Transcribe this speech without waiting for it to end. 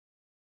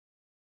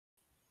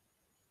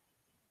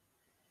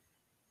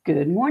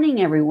Good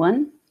morning,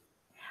 everyone.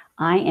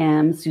 I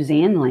am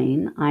Suzanne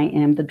Lane. I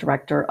am the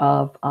director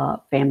of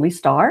Family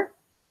Star.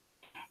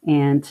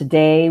 And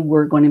today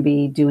we're going to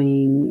be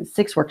doing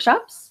 6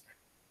 workshops.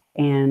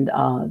 And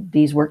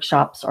these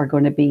workshops are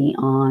going to be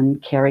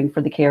on caring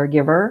for the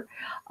caregiver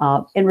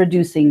and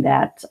reducing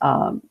that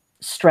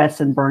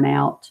stress and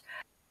burnout.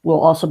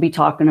 We'll also be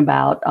talking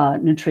about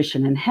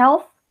nutrition and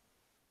health.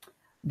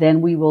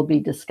 Then we will be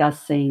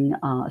discussing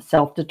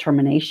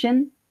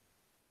self-determination.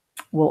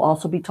 We'll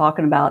also be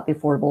talking about the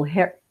Affordable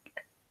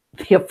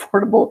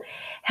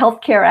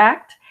Health Care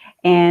Act,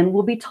 and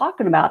we'll be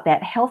talking about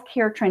that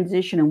healthcare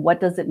transition and what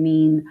does it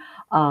mean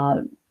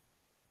to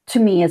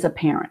me as a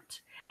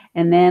parent.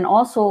 And then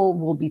also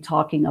we'll be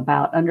talking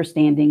about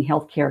understanding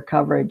healthcare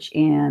coverage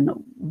and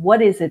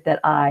what is it that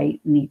I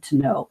need to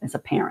know as a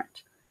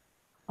parent.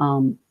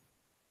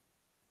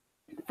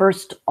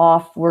 First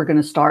off, we're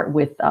going to start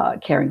with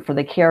caring for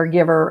the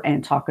caregiver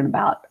and talking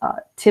about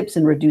tips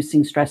in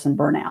reducing stress and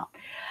burnout.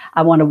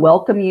 I want to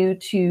welcome you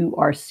to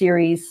our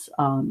series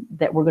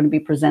that we're going to be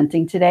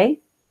presenting today.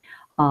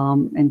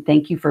 And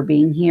thank you for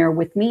being here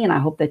with me. And I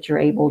hope that you're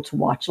able to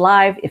watch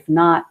live, if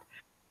not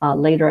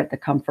later at the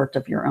comfort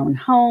of your own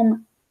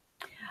home.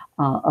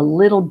 A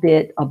little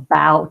bit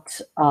about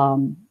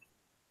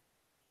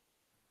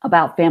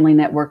Family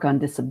Network on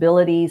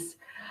Disabilities.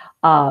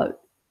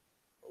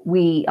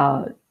 We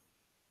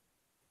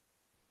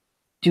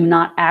do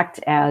not act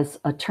as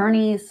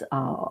attorneys.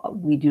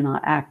 We do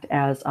not act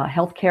as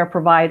healthcare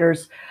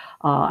providers.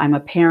 I'm a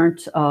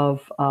parent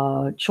of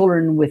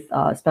children with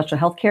special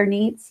healthcare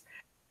needs,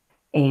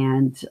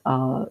 and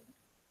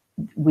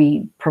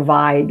we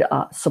provide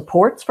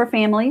supports for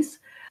families.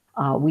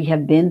 We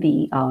have been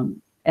the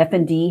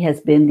F&D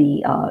has been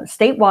the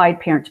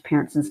statewide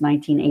parent-to-parent since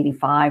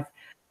 1985.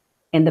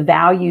 And the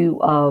value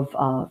of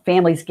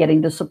families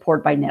getting the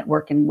support by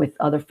networking with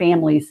other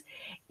families,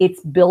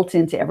 it's built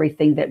into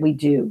everything that we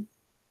do.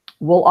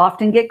 We'll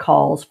often get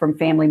calls from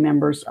family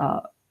members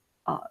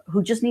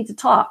who just need to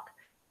talk.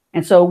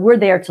 And so we're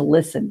there to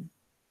listen.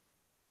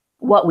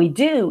 What we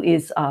do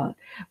is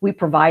we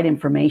provide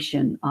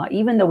information.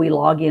 Even though we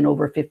log in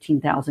over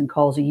 15,000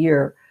 calls a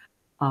year,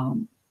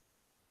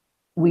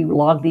 we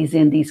log these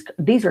in.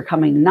 These are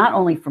coming not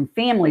only from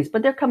families,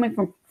 but they're coming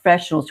from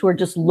professionals who are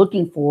just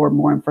looking for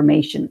more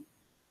information.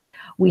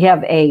 We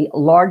have a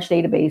large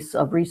database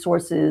of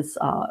resources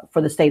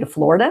for the state of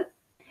Florida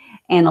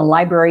and a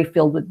library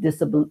filled with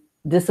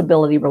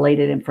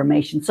disability-related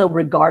information. So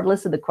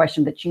regardless of the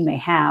question that you may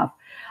have,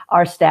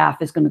 our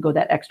staff is going to go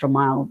that extra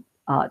mile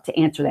to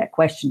answer that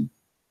question.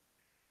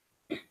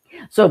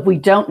 So if we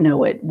don't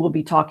know it, we'll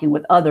be talking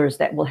with others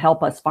that will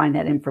help us find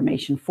that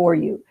information for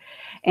you.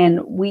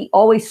 And we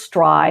always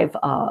strive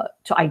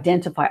to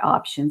identify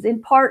options.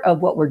 And part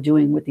of what we're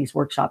doing with these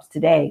workshops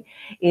today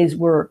is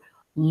we're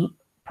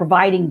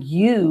providing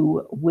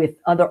you with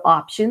other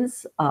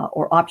options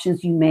or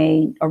options you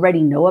may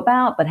already know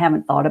about but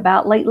haven't thought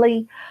about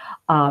lately.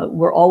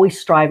 We're always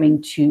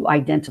striving to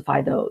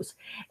identify those.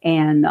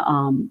 And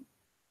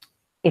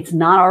it's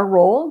not our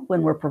role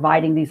when we're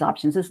providing these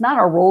options. It's not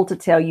our role to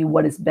tell you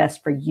what is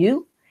best for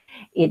you.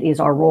 It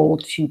is our role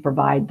to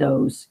provide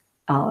those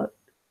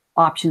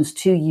options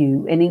to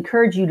you and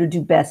encourage you to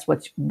do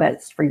what's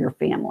best for your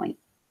family.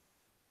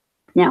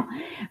 Now,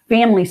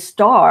 Family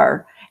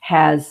Star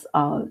is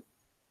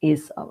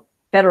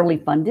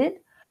federally funded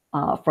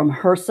from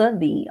HRSA,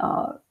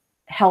 the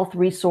Health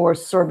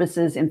Resource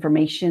Services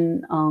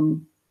Information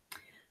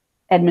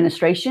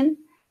Administration,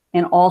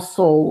 and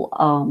also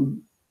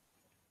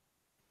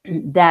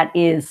that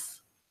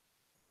is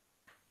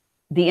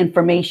the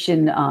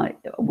information.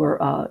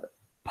 We're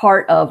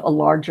part of a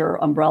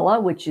larger umbrella,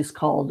 which is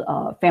called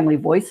Family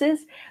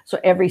Voices. So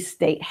every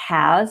state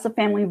has a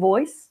Family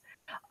Voice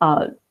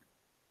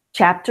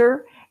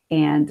chapter,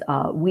 and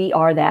we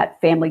are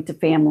that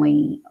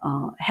family-to-family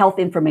health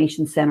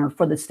information center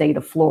for the state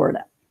of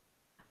Florida.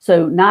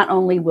 So not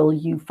only will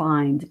you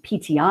find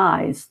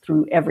PTIs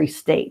through every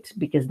state,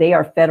 because they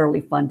are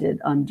federally funded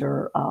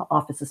under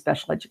Office of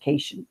Special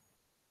Education.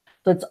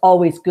 So it's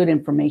always good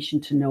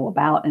information to know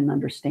about and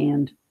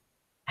understand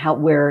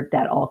where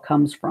that all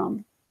comes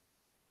from.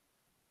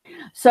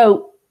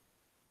 So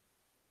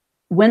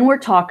when we're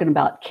talking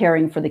about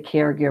caring for the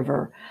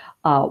caregiver,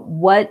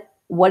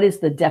 what is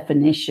the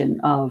definition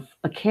of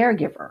a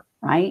caregiver,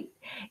 right?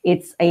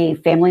 It's a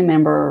family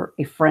member,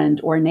 a friend,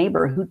 or a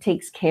neighbor who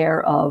takes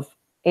care of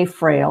a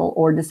frail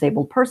or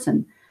disabled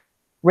person.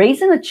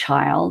 Raising a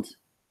child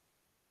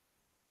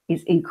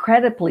is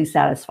incredibly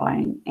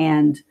satisfying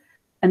and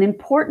an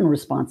important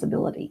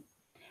responsibility.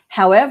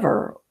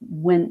 However,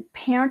 when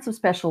parents of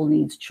special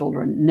needs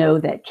children know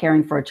that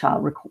caring for a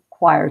child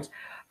requires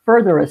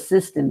further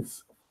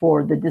assistance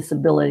for the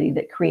disability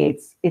that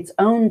creates its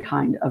own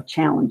kind of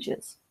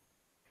challenges,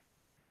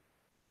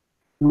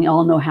 we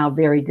all know how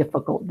very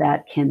difficult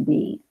that can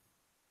be.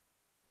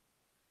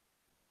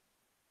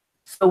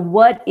 So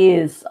what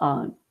is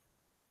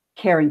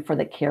caring for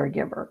the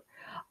caregiver?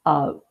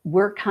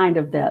 We're kind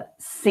of the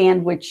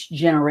sandwich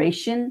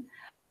generation.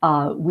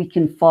 We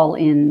can fall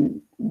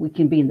in We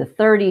can be in the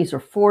 30s or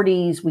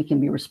 40s. We can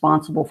be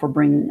responsible for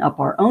bringing up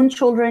our own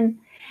children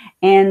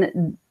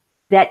and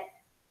that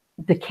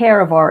the care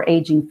of our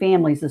aging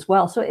families as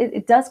well. So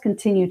it does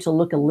continue to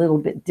look a little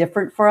bit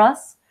different for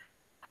us.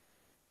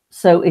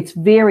 So it's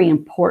very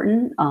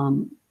important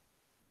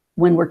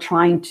when we're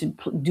trying to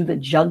do the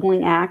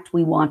juggling act.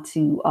 We want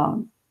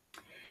to,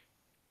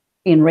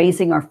 in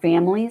raising our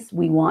families,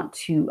 we want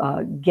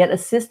to get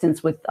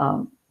assistance with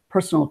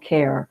personal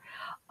care.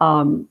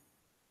 And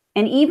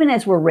even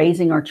as we're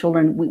raising our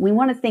children, we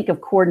want to think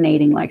of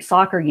coordinating like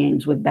soccer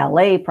games with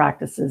ballet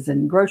practices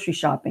and grocery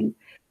shopping.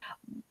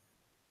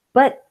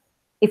 But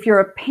if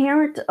you're a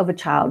parent of a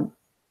child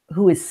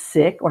who is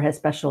sick or has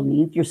special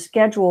needs, your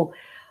schedule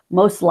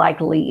most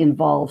likely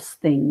involves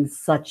things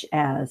such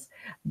as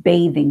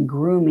bathing,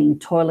 grooming,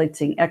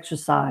 toileting,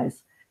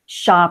 exercise,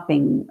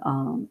 shopping,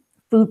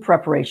 food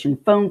preparation,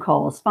 phone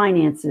calls,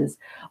 finances,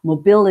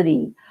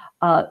 mobility,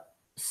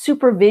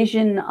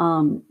 supervision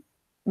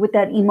with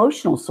that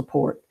emotional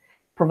support,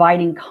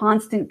 providing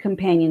constant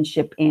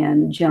companionship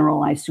and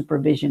generalized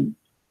supervision.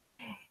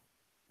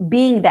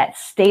 Being that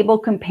stable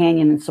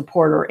companion and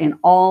supporter in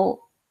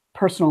all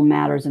personal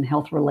matters and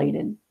health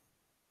related.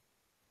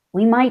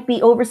 We might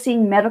be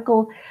overseeing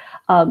medical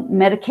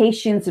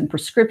medications and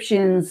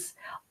prescriptions,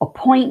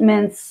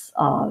 appointments,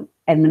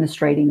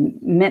 administrating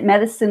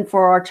medicine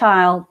for our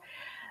child.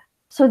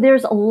 So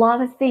there's a lot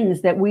of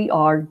things that we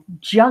are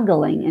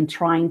juggling and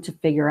trying to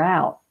figure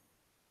out.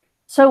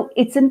 So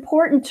it's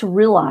important to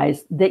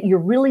realize that you're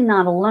really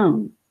not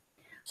alone.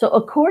 So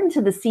according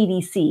to the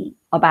CDC,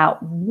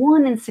 about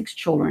 1 in 6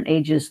 children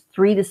ages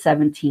 3 to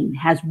 17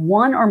 has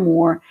one or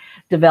more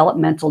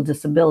developmental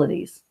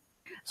disabilities.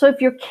 So if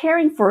you're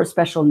caring for a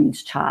special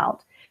needs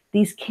child,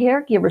 these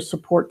caregiver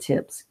support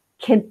tips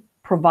can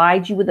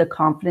provide you with the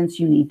confidence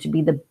you need to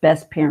be the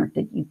best parent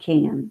that you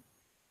can.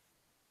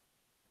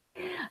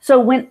 So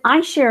when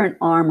I share an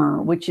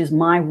armor, which is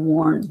my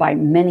worn by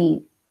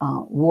many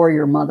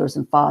warrior mothers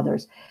and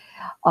fathers,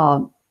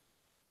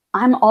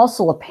 I'm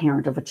also a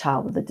parent of a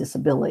child with a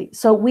disability.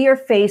 So we are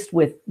faced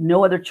with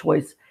no other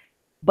choice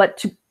but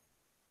to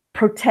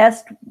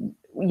protect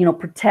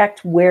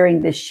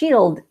wearing this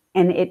shield.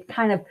 And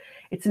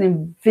it's an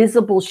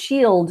invisible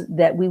shield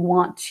that we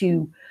want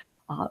to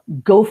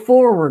go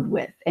forward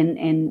with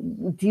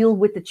and deal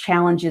with the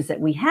challenges that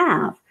we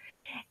have.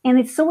 And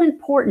it's so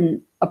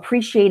important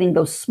appreciating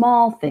those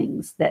small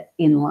things that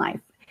in life,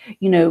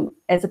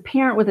 as a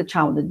parent with a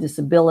child with a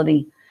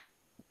disability,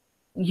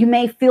 you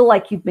may feel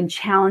like you've been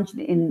challenged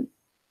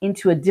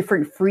into a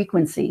different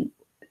frequency.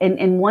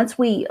 And once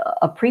we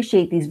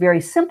appreciate these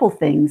very simple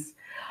things,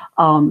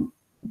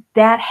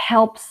 that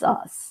helps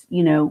us,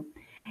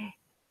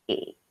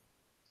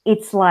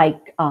 it's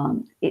like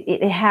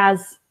it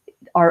has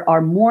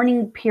our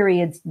morning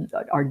periods,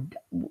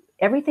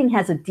 everything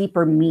has a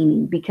deeper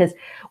meaning because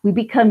we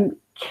become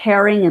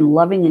caring and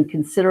loving and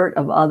considerate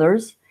of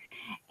others.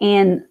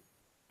 And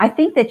I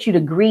think that you'd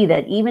agree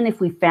that even if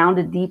we found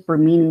a deeper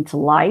meaning to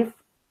life,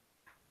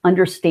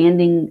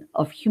 understanding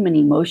of human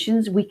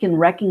emotions, we can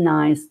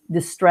recognize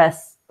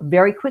distress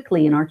very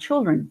quickly in our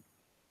children.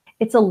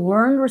 It's a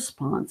learned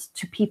response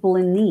to people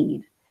in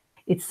need.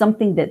 It's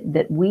something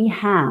that we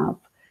have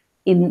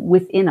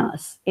within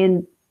us.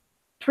 In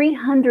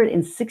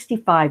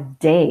 365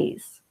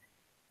 days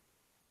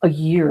a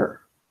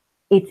year,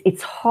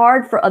 it's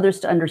hard for others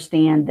to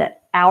understand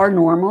that our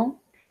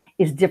normal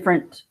is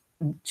different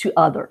to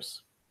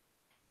others.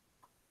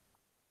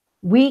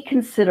 We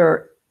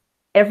consider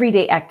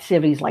everyday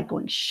activities like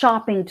going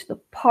shopping to the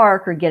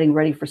park or getting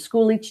ready for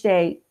school each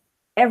day,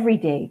 every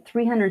day,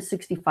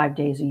 365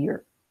 days a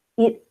year.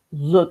 It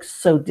looks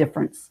so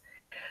different.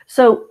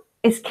 So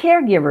as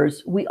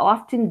caregivers, we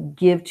often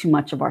give too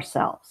much of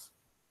ourselves.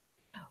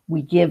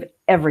 We give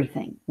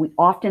everything. We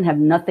often have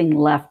nothing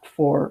left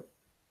for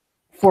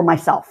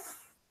myself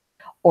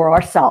or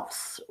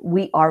ourselves.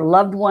 Our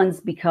loved ones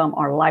become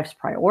our life's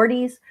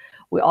priorities.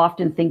 We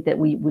often think that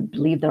we would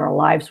believe that our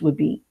lives would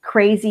be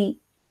crazy.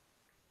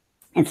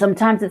 And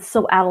sometimes it's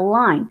so out of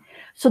line.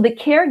 So the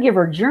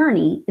caregiver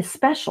journey is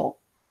special.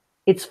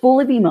 It's full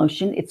of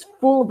emotion. It's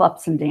full of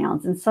ups and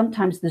downs. And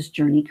sometimes this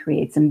journey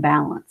creates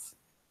imbalance.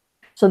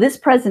 So this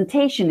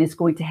presentation is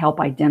going to help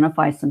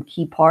identify some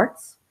key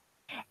parts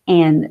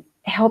and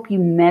help you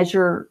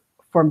measure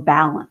for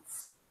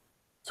balance.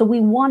 So we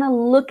want to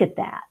look at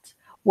that.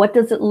 What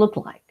does it look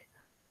like?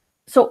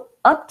 So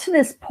up to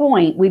this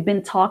point, we've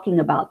been talking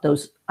about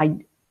those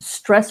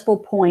stressful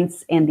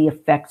points and the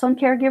effects on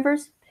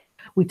caregivers.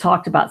 We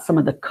talked about some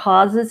of the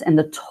causes and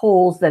the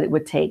tolls that it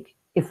would take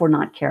if we're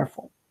not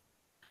careful.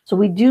 So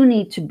we do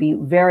need to be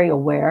very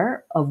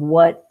aware of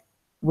what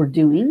we're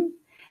doing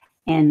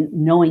and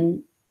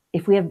knowing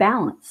if we have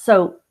balance.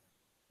 So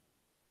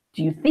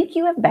do you think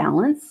you have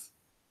balance?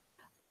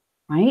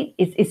 Right?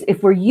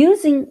 If we're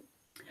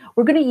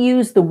going to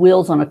use the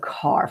wheels on a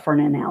car for an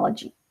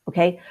analogy.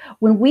 Okay.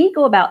 When we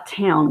go about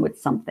town with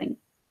something,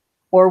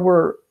 or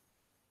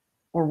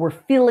we're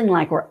feeling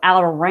like we're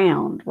out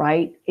around,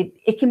 right?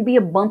 It can be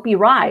a bumpy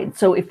ride.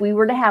 So if we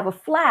were to have a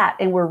flat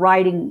and we're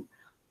riding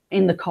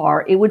in the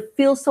car, it would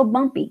feel so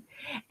bumpy.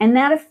 And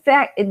that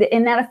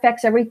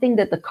affects everything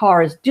that the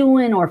car is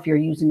doing, or if you're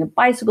using a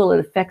bicycle, it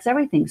affects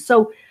everything.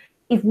 So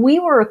if we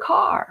were a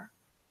car,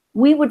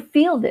 we would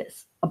feel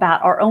this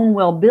about our own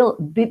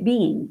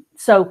well-being.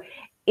 So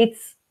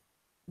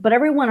but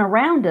everyone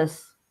around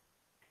us,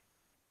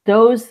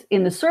 those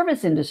in the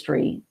service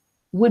industry,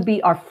 would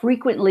be our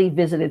frequently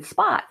visited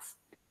spots.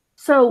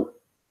 So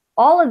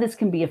all of this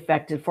can be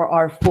affected for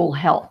our full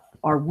health,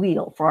 our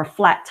wheel, for our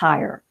flat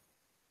tire.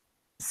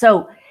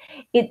 So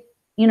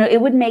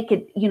it would make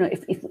it,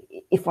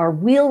 if our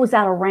wheel was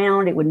out of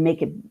round, it would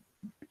make it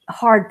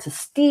hard to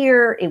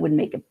steer. It would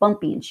make it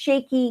bumpy and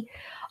shaky,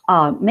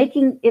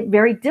 making it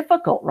very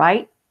difficult,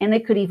 right? And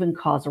it could even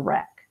cause a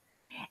wreck.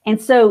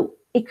 And so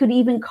it could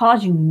even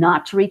cause you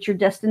not to reach your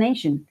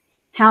destination.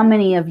 How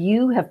many of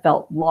you have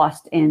felt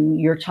lost and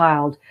your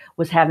child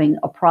was having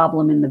a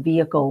problem in the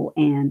vehicle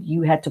and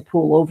you had to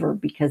pull over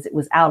because it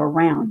was out of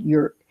round?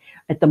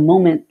 At the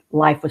moment,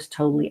 life was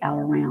totally out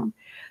of round.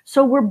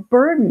 So we're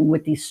burdened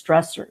with these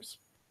stressors.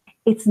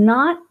 It's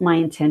not my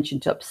intention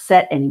to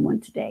upset anyone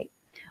today,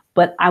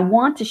 but I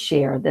want to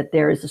share that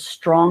there is a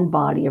strong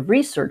body of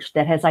research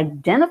that has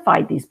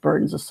identified these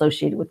burdens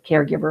associated with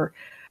caregiver.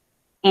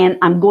 And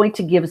I'm going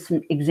to give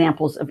some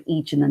examples of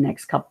each in the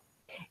next couple.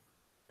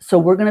 So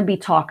we're going to be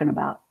talking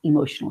about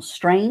emotional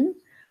strain.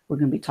 We're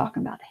going to be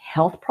talking about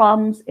health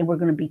problems, and we're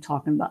going to be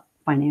talking about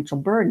financial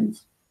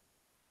burdens.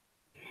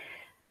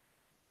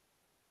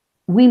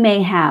 We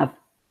may have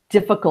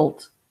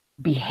difficult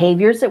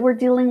behaviors that we're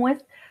dealing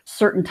with.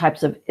 Certain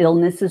types of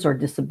illnesses or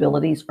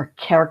disabilities are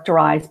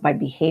characterized by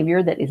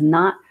behavior that is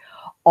not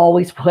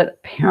always what a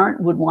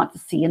parent would want to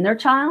see in their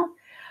child.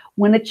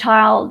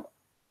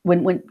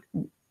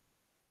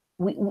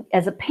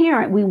 As a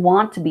parent, we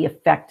want to be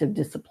effective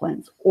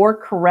disciplines or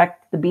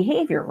correct the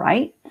behavior,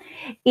 right?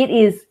 It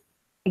is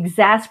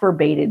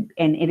exacerbated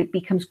and it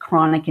becomes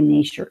chronic in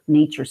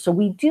nature. So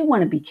we do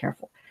want to be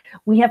careful.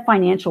 We have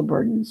financial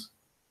burdens.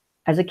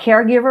 As a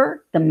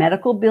caregiver, the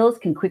medical bills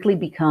can quickly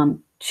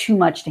become too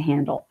much to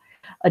handle.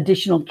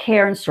 Additional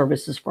care and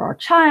services for our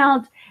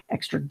child,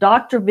 extra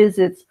doctor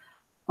visits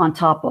on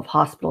top of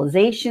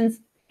hospitalizations,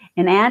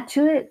 and add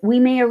to it, we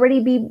may already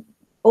be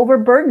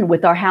overburdened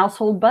with our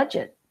household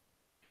budget.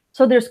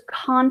 So there's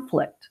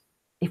conflict.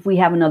 If we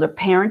have another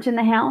parent in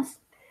the house,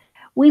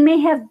 we may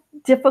have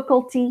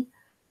difficulty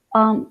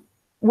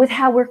with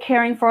how we're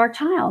caring for our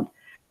child.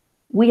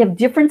 We have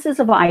differences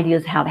of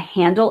ideas how to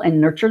handle and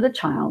nurture the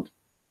child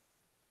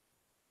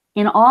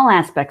in all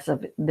aspects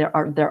of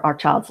our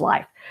child's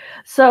life.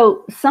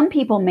 So some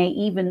people may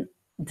even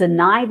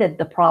deny that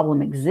the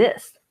problem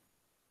exists.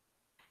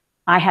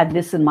 I had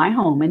this in my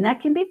home, and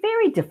that can be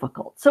very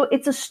difficult. So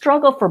it's a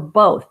struggle for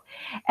both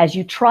as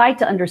you try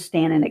to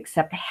understand and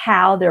accept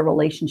how their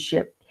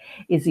relationship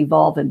is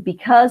evolving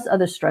because of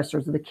the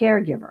stressors of the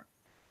caregiver.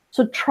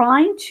 So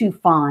trying to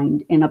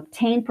find and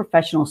obtain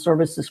professional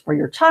services for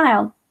your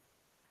child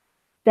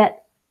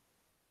that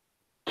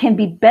can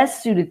be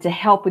best suited to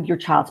help with your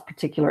child's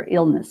particular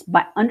illness.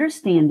 By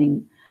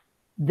understanding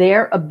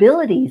their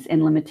abilities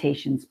and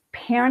limitations,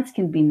 parents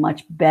can be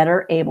much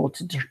better able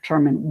to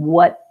determine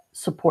what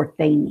support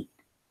they need.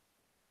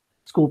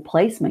 School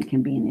placement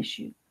can be an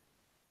issue.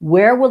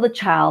 Where will the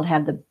child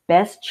have the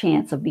best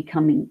chance of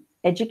becoming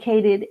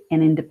educated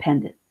and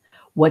independent?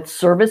 What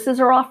services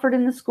are offered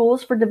in the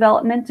schools for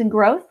development and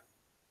growth?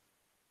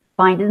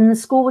 Find it in the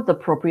school with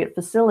appropriate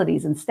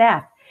facilities and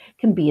staff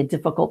can be a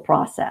difficult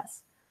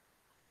process.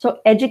 So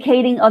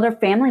educating other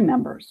family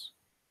members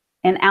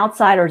and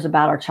outsiders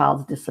about our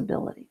child's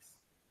disabilities.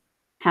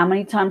 How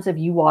many times have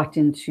you walked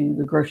into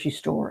the grocery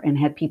store and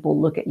had people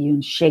look at you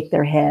and shake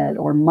their head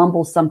or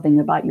mumble something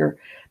about your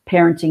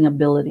parenting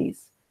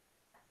abilities?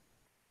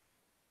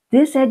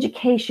 This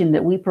education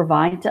that we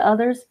provide to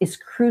others is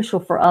crucial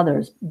for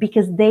others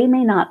because they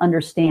may not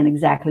understand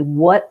exactly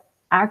what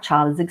our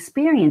child is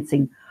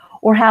experiencing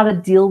or how to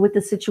deal with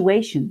the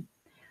situation.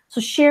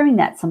 So sharing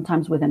that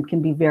sometimes with them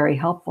can be very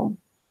helpful.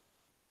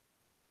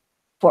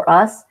 For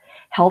us,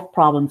 health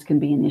problems can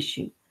be an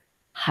issue.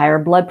 Higher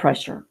blood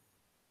pressure,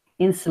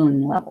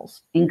 insulin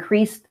levels,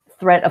 increased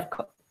threat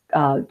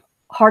of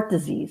heart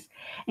disease,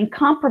 and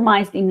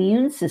compromised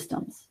immune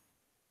systems,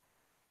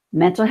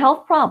 mental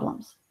health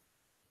problems,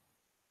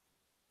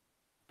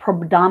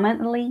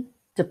 predominantly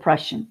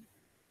depression.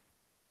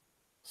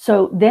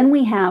 So then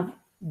we have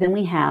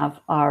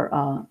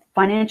our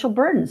financial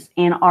burdens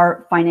and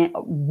our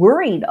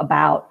worried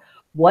about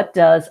what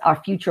does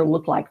our future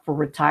look like for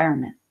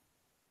retirement.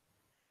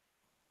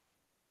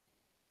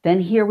 Then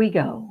here we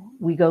go.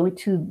 We go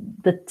to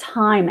the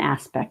time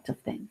aspect of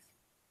things.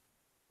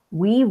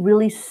 We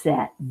really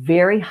set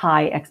very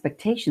high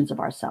expectations of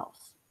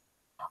ourselves.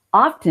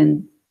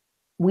 Often,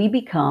 we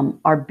become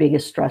our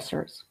biggest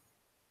stressors.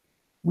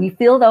 We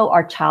feel though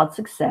our child's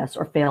success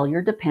or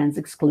failure depends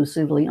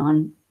exclusively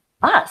on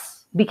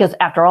us, because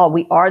after all,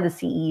 we are the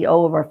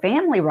CEO of our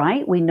family,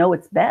 right? We know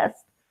it's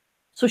best.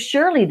 So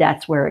surely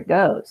that's where it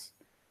goes.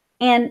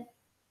 And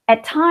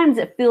at times,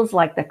 it feels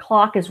like the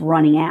clock is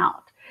running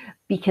out,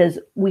 because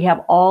we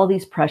have all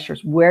these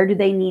pressures. Where do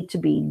they need to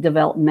be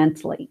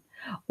developmentally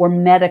or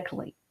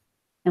medically?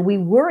 And we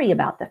worry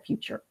about the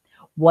future.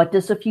 What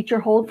does the future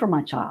hold for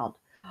my child?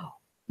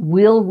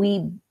 Will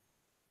we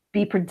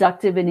be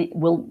productive, and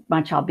will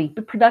my child be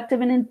productive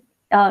and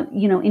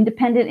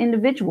independent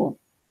individual?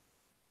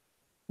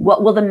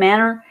 What will the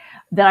manner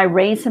that I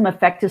raise him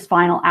affect his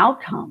final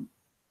outcome?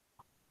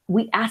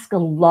 We ask a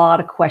lot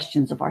of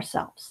questions of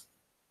ourselves,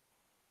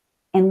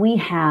 and we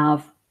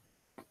have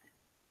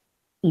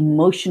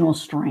emotional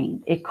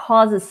strain. It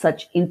causes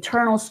such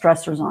internal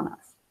stressors on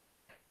us.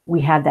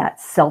 We have that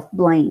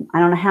self-blame. I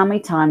don't know how many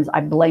times I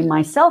blame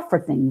myself for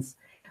things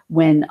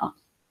when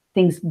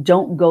things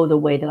don't go the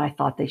way that I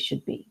thought they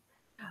should be.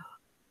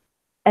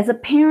 As a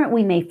parent,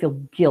 we may feel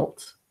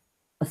guilt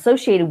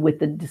associated with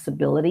the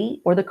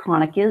disability or the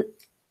chronic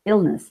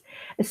illness,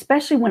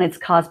 especially when it's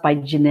caused by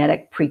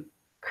genetic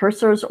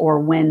precursors or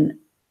when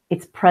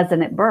it's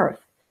present at birth.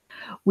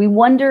 We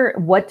wonder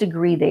what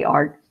degree they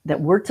are that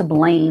we're to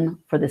blame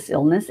for this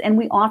illness, and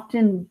we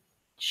often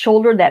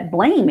shoulder that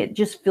blame. It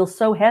just feels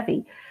so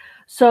heavy.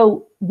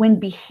 So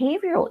when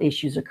behavioral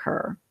issues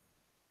occur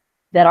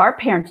that our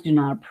parents do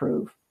not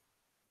approve,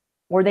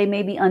 or we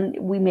may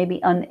be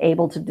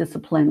unable to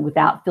discipline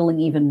without feeling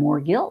even more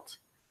guilt.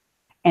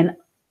 And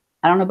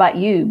I don't know about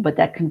you, but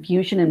that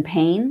confusion and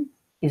pain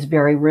is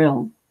very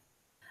real.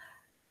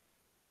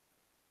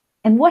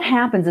 And what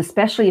happens,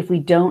 especially if we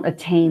don't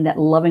attain that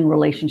loving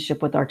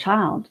relationship with our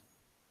child?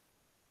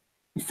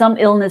 Some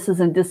illnesses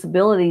and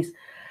disabilities,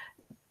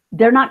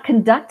 they're not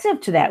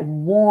conducive to that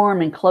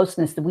warm and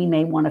closeness that we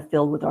may want to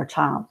feel with our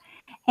child.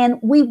 And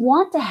we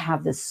want to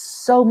have this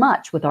so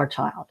much with our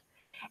child.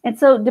 And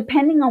so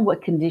depending on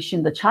what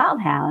condition the child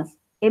has,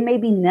 it may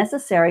be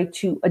necessary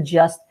to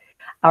adjust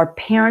our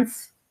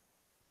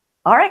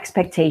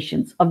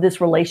expectations of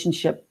this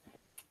relationship.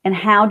 And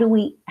how do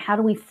we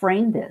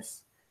frame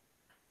this?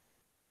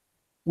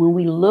 When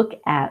we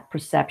look at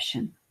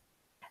perception,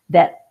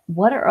 that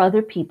what are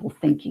other people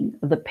thinking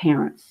of the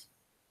parents?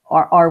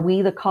 Are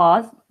we the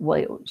cause?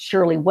 Well,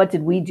 surely, what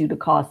did we do to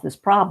cause this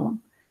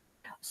problem?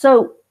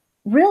 So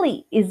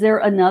really, is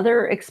that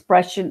another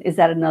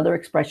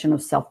expression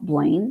of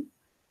self-blame?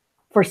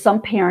 For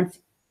some parents,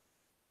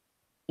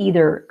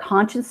 either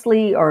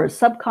consciously or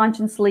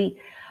subconsciously,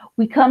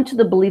 we come to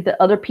the belief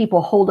that other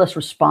people hold us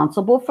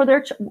responsible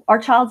for our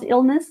child's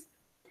illness.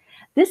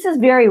 This is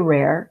very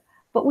rare,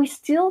 but we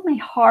still may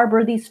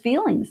harbor these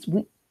feelings.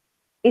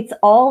 It's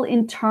all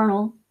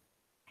internal,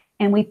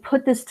 and we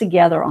put this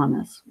together on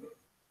us.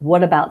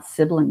 What about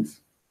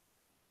siblings?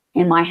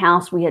 In my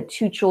house, we had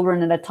 2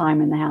 children at a time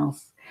in the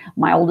house.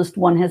 My oldest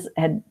one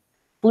had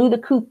flew the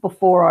coop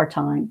before our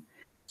time.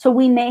 So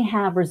we may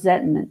have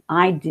resentment.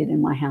 I did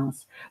in my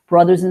house.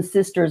 Brothers and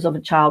sisters of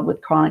a child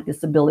with chronic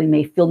disability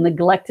may feel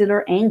neglected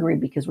or angry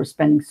because we're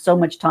spending so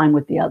much time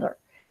with the other.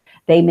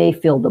 They may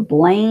feel the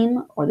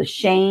blame or the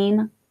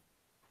shame,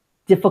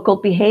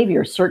 difficult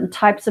behavior. Certain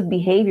types of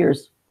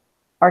behaviors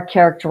are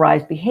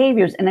characterized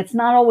behaviors, and it's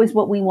not always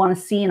what we want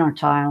to see in our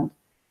child.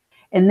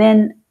 And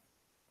then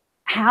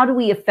how do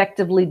we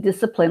effectively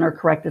discipline or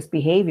correct this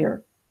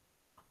behavior?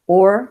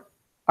 Or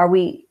are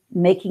we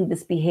making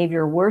this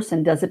behavior worse,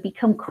 and does it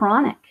become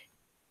chronic?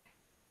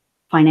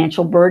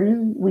 Financial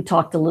burden, we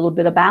talked a little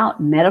bit about.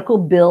 Medical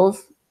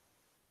bills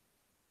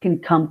can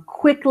come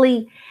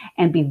quickly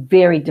and be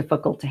very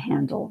difficult to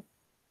handle.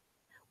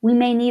 We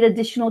may need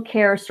additional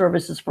care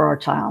services for our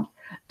child,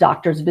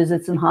 doctor's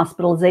visits and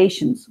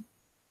hospitalizations.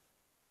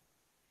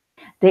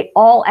 They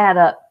all add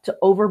up to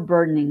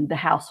overburdening the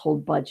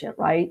household budget,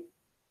 right?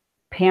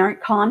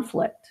 Parent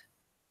conflict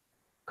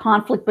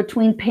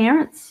between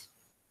parents.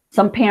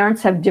 Some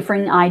parents have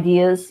differing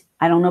ideas.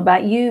 I don't know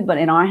about you, but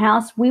in our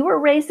house, we were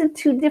raised in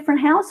 2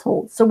 different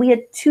households. So we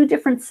had 2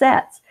 different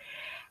sets.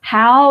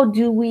 How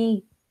do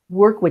we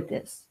work with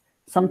this?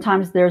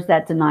 Sometimes there's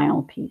that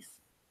denial piece.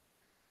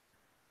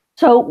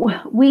 So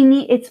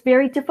it's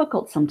very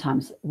difficult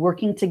sometimes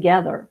working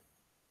together.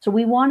 So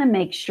we want to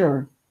make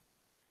sure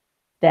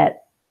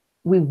that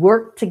we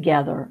work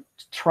together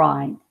to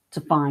try to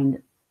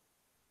find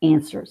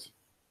answers.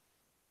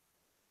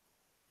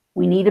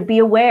 We need to be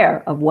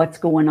aware of what's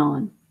going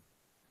on.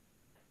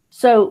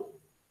 So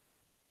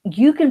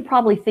you can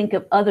probably think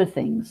of other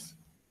things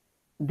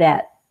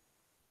that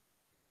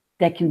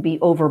can be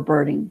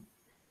overburdening.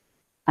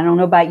 I don't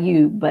know about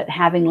you, but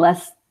having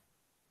less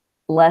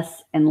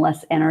and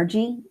less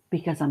energy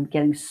because I'm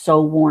getting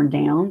so worn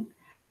down,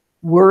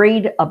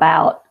 worried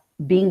about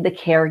being the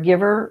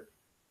caregiver,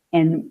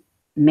 and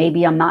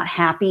maybe I'm not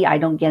happy, I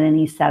don't get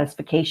any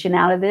satisfaction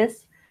out of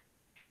this.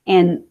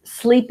 And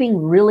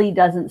sleeping really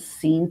doesn't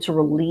seem to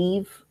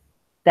relieve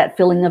that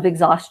feeling of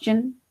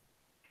exhaustion.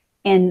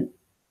 And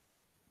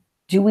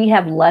do we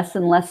have less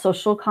and less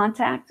social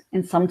contact?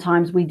 And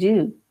sometimes we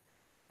do.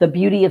 The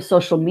beauty of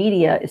social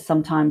media is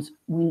sometimes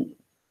we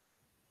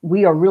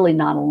are really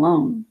not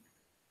alone.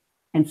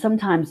 And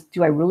sometimes,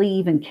 do I really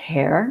even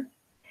care?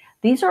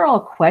 These are all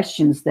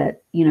questions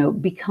that,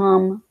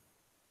 become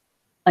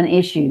an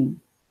issue.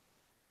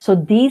 So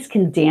these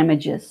can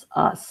damage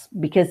us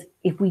because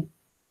if we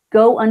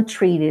go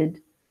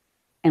untreated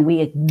and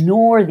we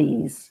ignore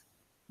these,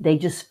 they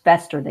just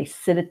fester. They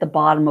sit at the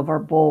bottom of our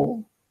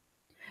bowl.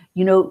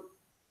 You know,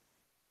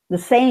 the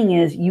saying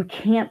is, you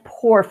can't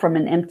pour from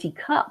an empty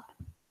cup.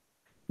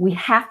 We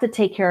have to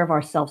take care of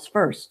ourselves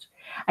first.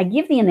 I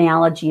give the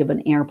analogy of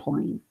an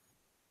airplane.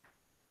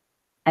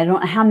 I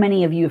don't know how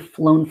many of you have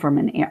flown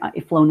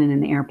in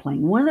an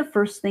airplane. One of the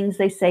first things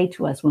they say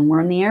to us when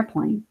we're in the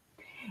airplane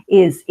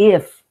is,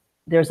 if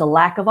there's a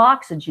lack of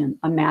oxygen,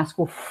 a mask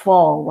will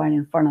fall right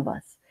in front of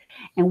us.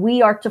 And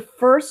we are to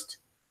first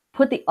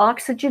put the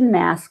oxygen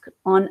mask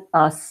on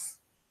us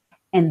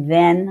and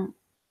then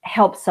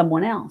help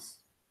someone else.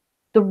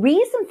 The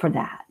reason for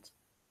that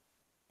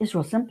is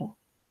real simple.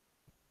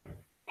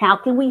 How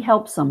can we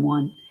help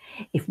someone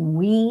if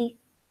we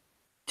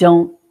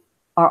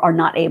are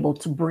not able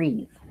to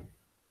breathe?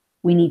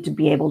 We need to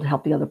be able to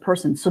help the other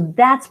person. So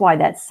that's why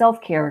that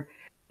self-care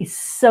is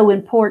so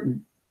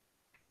important.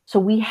 So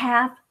we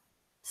have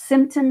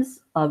symptoms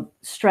of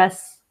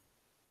stress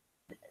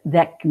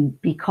that can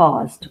be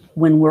caused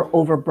when we're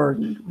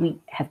overburdened. We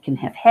can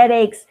have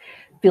headaches,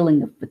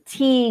 feeling of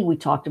fatigue. We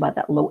talked about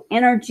that low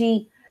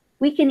energy.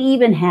 We can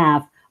even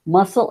have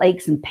muscle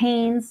aches and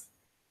pains,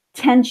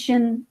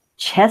 tension,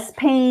 chest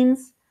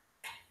pains,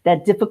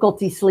 that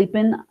difficulty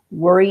sleeping,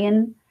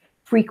 worrying,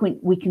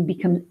 we can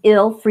become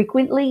ill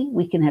frequently.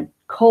 We can have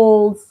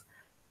colds,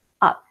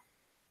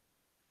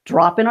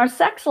 drop in our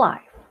sex life,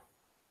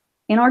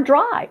 in our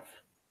drive,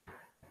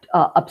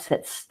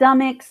 upset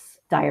stomachs,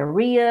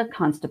 diarrhea,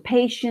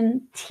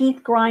 constipation,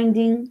 teeth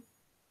grinding.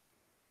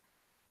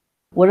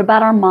 What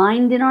about our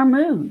mind and our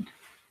mood?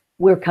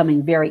 We're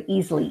coming very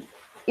easily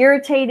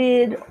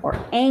irritated or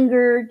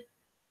angered.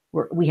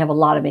 We have a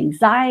lot of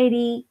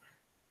anxiety,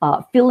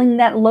 feeling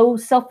that low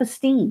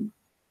self-esteem.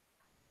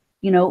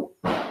 You know,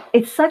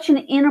 it's such an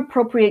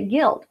inappropriate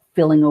guilt,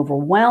 feeling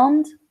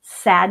overwhelmed,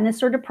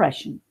 sadness or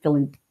depression,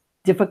 feeling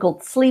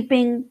difficult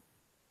sleeping,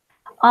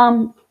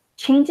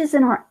 changes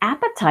in our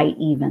appetite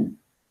even.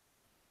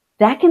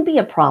 That can be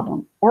a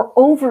problem, or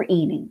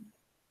overeating.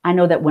 I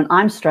know that when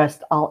I'm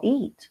stressed, I'll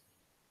eat.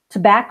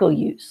 Tobacco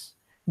use,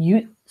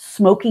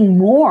 smoking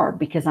more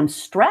because I'm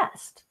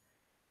stressed,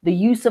 the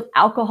use of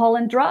alcohol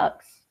and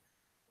drugs,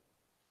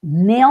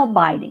 nail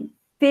biting,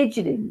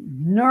 fidgeting,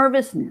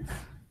 nervousness,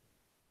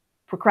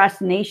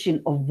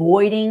 procrastination,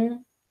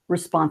 avoiding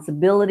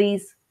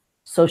responsibilities,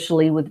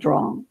 socially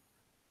withdrawing.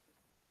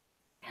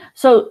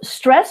 So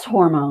stress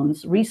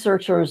hormones,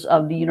 researchers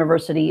of the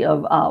University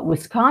of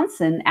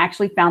Wisconsin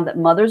actually found that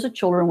mothers of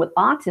children with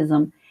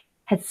autism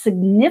had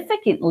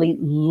significantly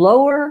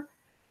lower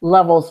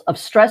levels of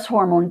stress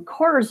hormone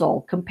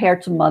cortisol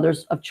compared to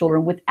mothers of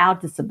children without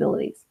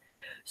disabilities.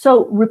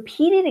 So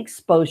repeated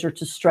exposure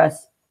to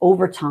stress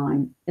over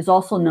time is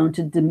also known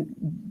to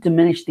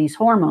diminish these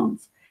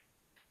hormones.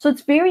 So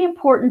it's very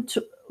important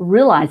to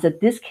realize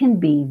that this can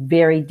be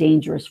very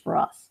dangerous for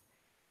us.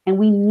 And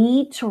we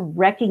need to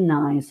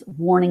recognize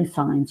warning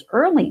signs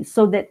early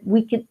so that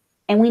we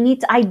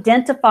need to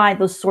identify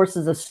those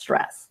sources of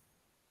stress.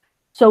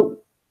 So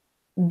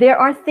there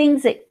are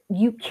things that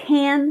you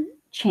can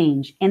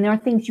change and there are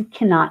things you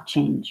cannot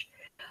change.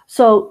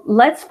 So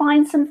let's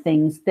find some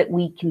things that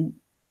we can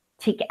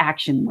take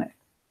action with.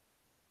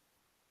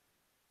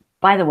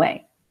 By the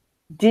way,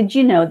 did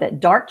you know that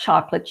dark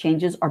chocolate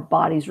changes our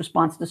body's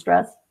response to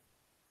stress?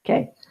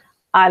 Okay,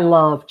 I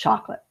love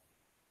chocolate.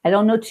 I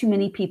don't know too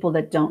many people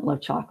that don't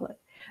love chocolate.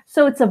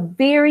 So it's a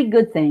very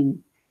good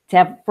thing to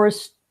have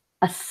first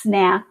a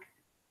snack,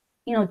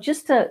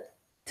 just to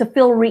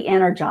feel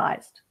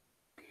re-energized.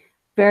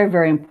 Very,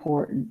 very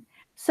important.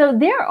 So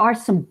there are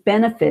some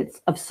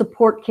benefits of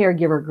support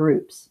caregiver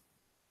groups.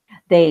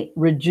 They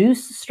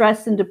reduce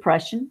stress and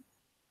depression,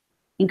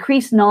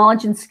 increase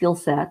knowledge and skill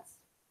sets.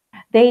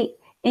 They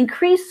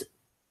increase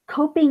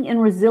coping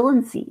and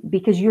resiliency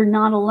because you're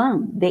not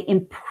alone. They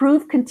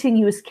improve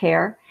continuous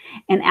care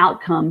and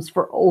outcomes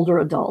for older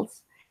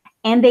adults,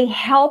 and they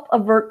help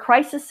avert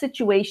crisis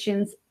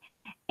situations,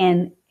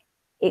 and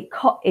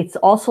it's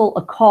also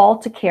a call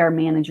to care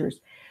managers.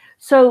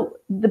 So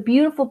the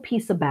beautiful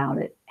piece about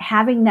it,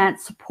 having that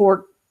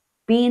support,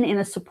 being in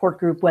a support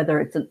group, whether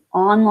it's an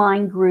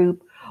online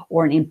group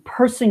or an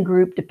in-person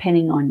group,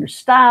 depending on your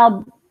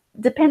style,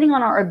 depending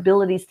on our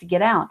abilities to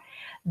get out,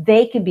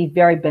 they can be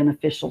very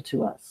beneficial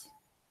to us.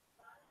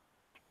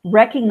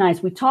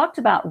 We talked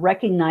about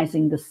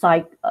recognizing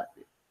the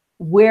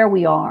where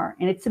we are,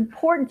 and it's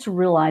important to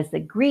realize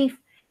that grief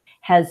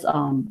has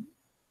a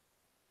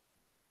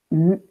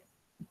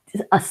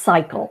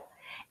cycle.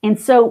 And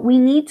so we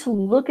need to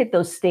look at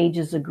those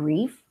stages of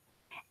grief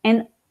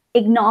and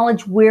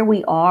acknowledge where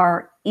we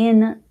are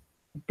in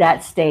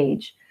that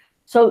stage.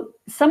 So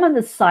some of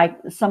the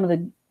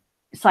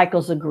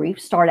cycles of grief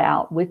start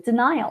out with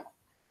denial.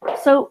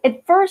 So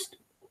at first,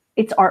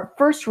 it's our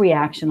first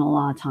reaction a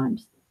lot of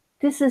times.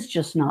 This is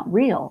just not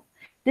real.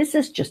 This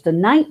is just a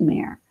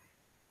nightmare.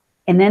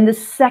 And then the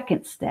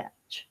second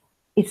stage,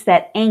 it's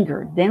that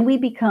anger. Then we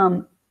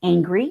become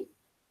angry.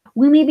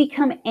 We may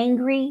become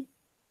angry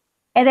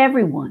at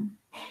everyone,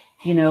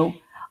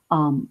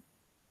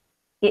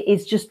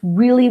 It's just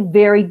really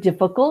very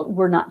difficult.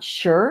 We're not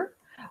sure.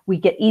 We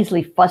get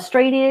easily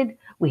frustrated.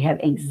 We have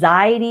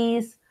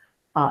anxieties,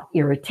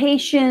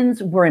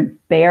 irritations. We're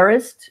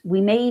embarrassed.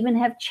 We may even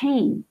have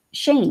shame.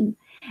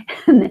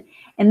 And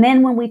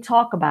then when we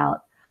talk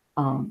about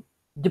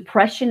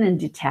depression and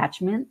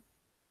detachment,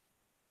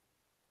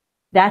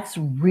 that's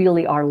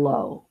really our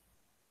low.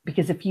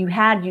 Because if you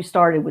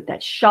started with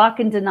that shock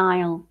and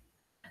denial,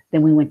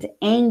 then we went to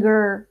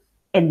anger,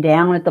 and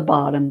down at the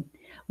bottom,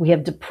 we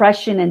have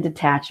depression and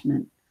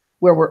detachment,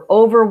 where we're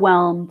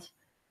overwhelmed,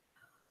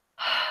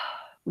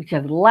 we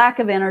have lack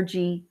of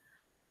energy,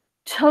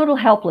 total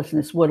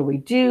helplessness. What do we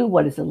do?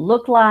 What does it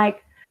look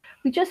like?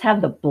 We just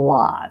have the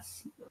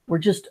blahs. We're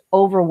just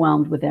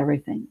overwhelmed with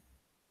everything.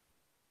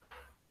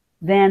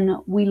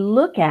 Then we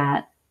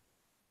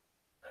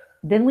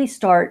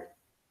start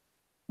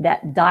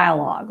that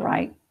dialogue,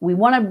 right? We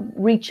want to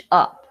reach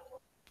up.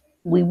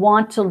 We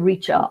want to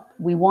reach up.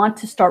 We want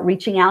to start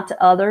reaching out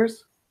to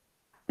others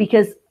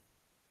because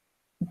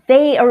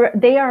they are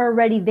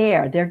already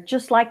there. They're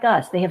just like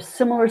us. They have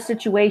similar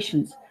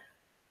situations.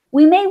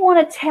 We may want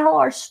to tell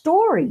our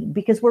story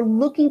because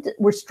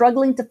we're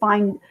struggling to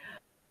find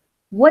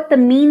what the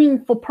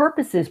meaningful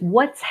purpose is,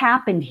 what's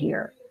happened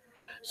here.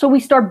 So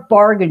we start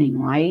bargaining,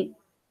 right?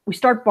 We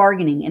start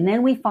bargaining, and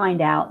then we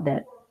find out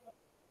that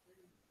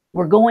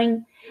we're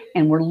going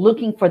and we're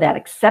looking for that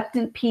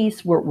acceptance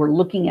piece. We're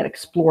looking at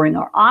exploring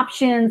our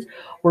options.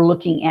 We're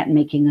looking at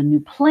making a new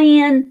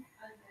plan.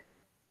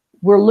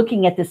 We're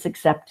looking at this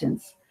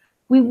acceptance.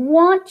 We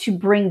want to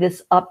bring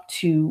this up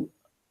to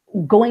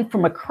going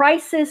from a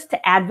crisis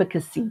to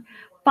advocacy,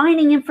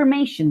 finding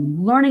information,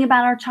 learning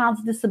about our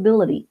child's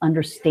disability,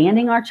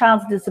 understanding our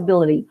child's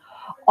disability,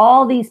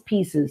 all these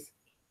pieces.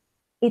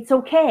 It's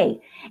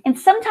okay. And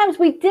sometimes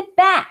we dip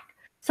back.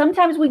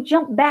 Sometimes we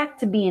jump back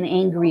to being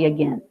angry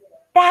again.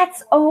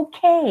 That's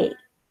okay.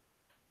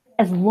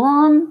 As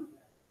long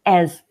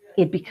as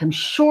it becomes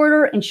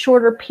shorter and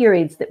shorter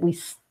periods that we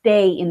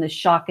stay in the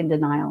shock and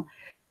denial,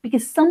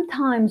 because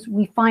sometimes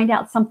we find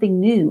out something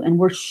new and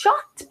we're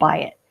shocked by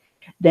it.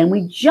 Then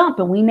we jump,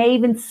 and we may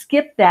even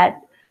skip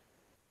that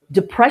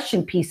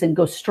depression piece and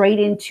go straight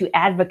into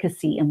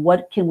advocacy and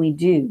what can we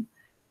do.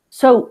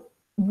 So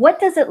what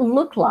does it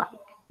look like?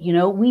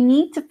 We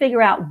need to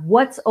figure out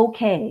what's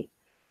okay.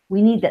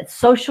 We need that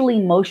social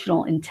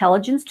emotional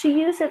intelligence to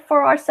use it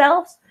for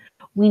ourselves.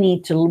 We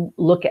need to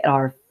look at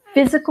our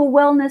physical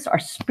wellness, our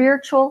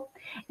spiritual,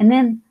 and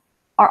then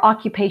our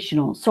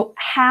occupational. So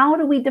how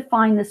do we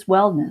define this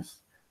wellness?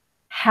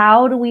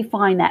 How do we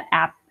find that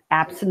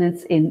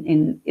abstinence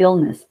in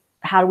illness?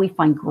 How do we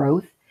find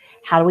growth?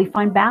 How do we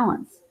find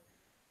balance?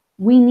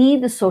 We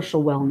need the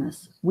social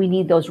wellness. We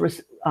need those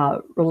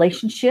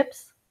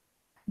relationships,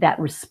 that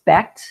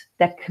respect,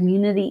 that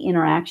community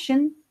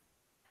interaction.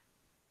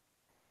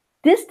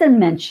 This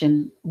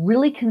dimension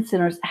really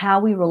considers how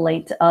we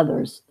relate to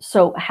others.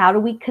 So how do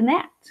we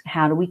connect?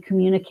 How do we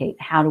communicate?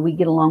 How do we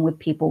get along with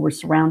people we're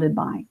surrounded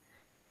by?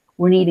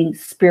 We're needing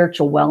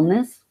spiritual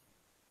wellness.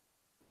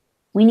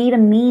 We need a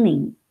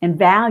meaning and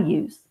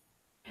values.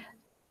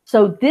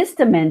 So this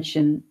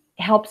dimension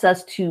helps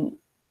us to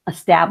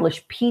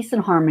establish peace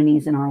and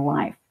harmonies in our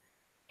life.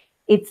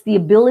 It's the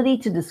ability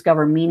to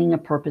discover meaning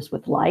and purpose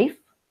with life.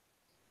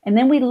 And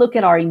then we look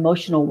at our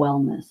emotional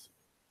wellness,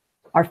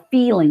 our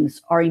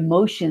feelings, our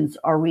emotions,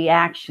 our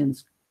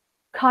reactions,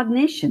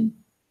 cognition.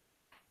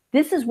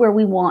 This is where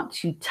we want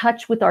to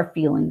touch with our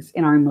feelings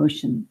and our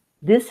emotion.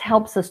 This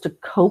helps us to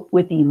cope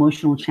with the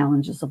emotional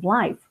challenges of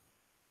life.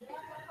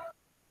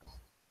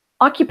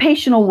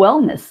 Occupational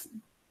wellness.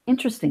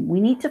 Interesting. We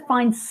need to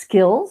find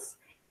skills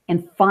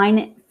and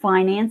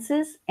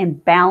finances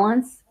and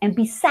balance and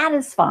be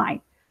satisfied.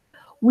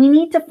 We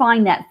need to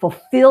find that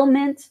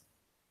fulfillment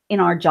in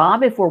our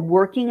job if we're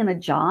working in a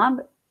job,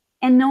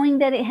 and knowing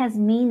that it has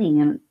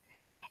meaning,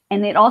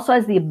 and it also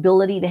has the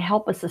ability to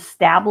help us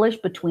establish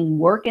between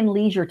work and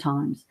leisure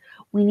times.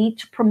 We need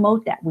to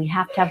promote that. We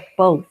have to have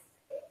both.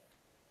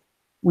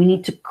 We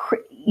need to,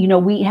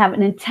 we have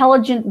an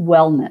intelligent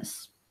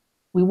wellness.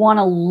 We want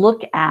to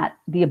look at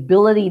the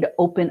ability to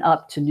open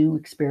up to new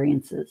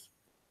experiences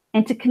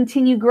and to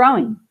continue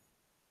growing.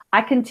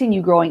 I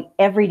continue growing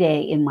every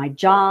day in my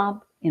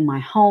job, in my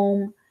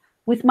home,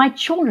 with my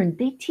children.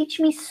 They teach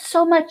me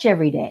so much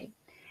every day.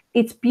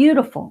 It's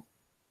beautiful.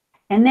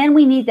 And then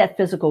we need that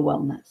physical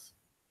wellness.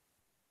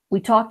 We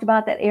talked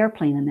about that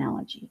airplane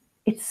analogy.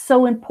 It's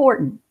so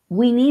important.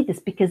 We need this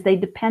because they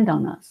depend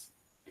on us.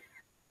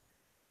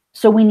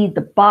 So we need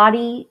the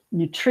body,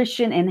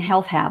 nutrition, and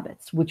health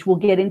habits, which we'll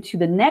get into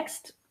the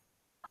next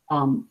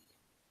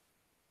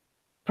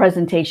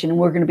presentation. And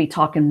we're going to be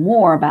talking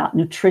more about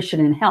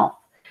nutrition and health.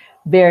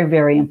 Very,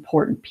 very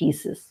important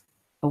pieces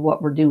of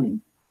what we're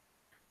doing.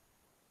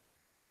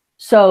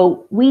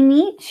 So we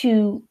need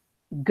to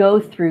go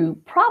through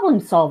problem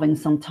solving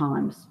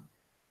sometimes,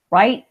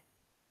 right?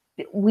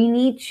 We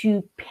need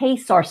to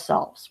pace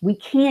ourselves. We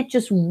can't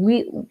just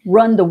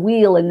run the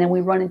wheel and then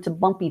we run into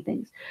bumpy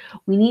things.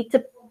 We need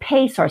to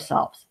pace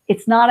ourselves.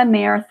 It's not a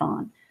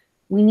marathon.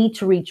 We need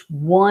to reach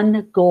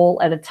one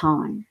goal at a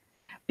time.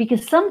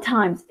 because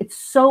sometimes it's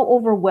so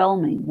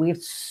overwhelming. We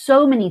have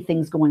so many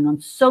things going on,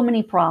 so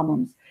many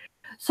problems.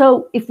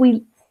 So if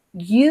we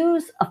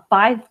use a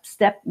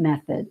 5-step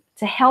method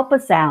to help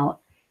us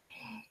out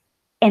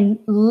and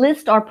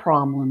list our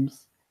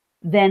problems,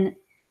 then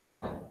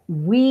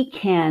we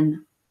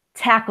can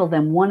tackle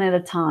them one at a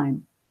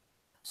time.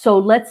 So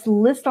let's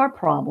list our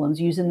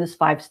problems using this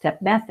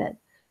 5-step method.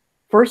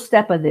 First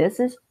step of this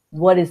is,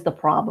 what is the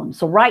problem?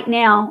 So right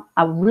now,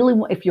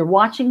 if you're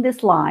watching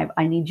this live,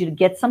 I need you to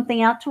get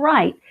something out to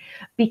write,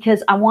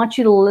 because I want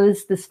you to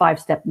list this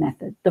 5-step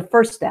method. The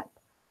first step,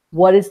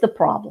 what is the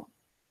problem?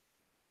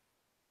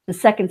 The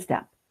second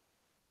step,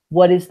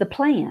 what is the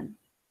plan?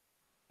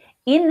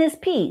 In this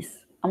piece,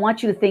 I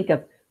want you to think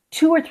of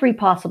 2 or 3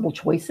 possible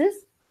choices.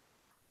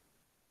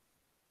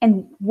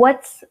 And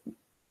what's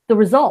the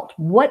result?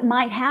 What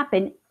might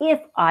happen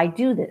if I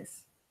do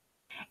this?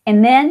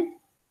 And then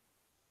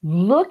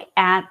look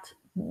at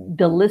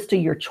the list of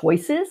your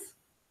choices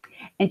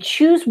and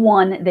choose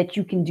one that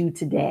you can do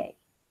today.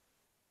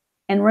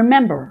 And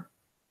remember,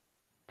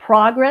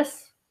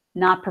 progress,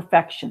 not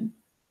perfection.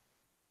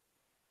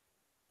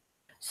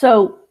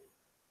 So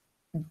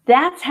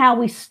that's how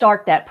we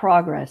start that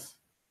progress.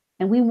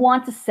 And we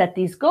want to set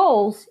these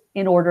goals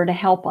in order to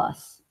help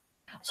us.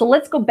 So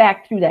let's go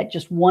back through that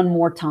just one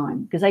more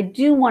time, because I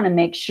do want to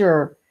make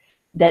sure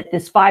that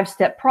this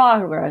 5-step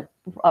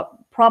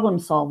problem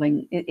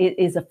solving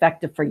is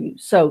effective for you.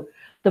 So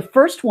the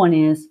first one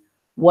is,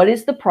 what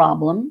is the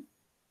problem?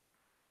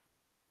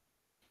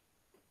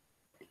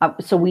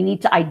 So we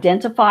need to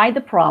identify the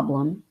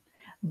problem.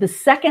 The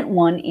second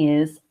one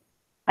is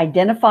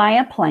identify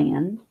a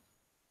plan.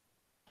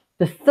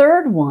 The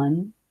third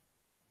one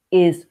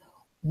is,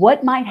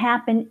 what might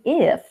happen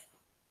if?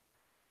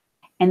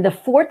 And the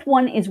fourth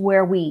one is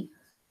where we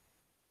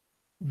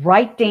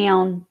write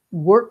down,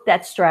 work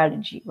that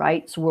strategy,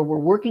 right? So where we're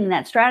working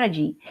that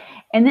strategy.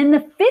 And then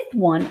the fifth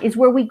one is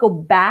where we go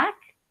back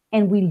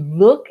and we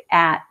look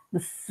at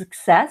the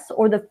success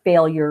or the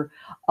failure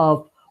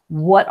of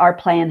what our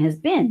plan has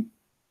been.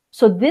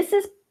 So this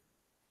is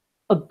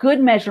a good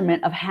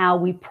measurement of how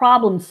we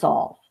problem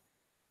solve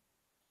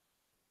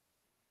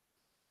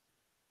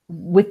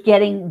with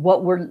getting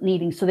what we're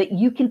needing, so that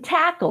you can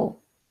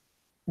tackle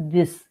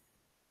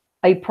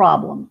a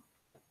problem.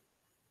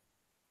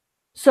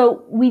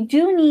 So we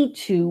do need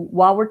to,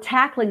 while we're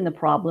tackling the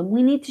problem,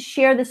 we need to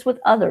share this with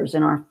others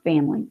in our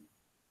family.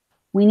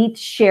 We need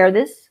to share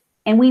this,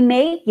 and we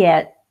may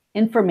get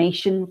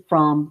information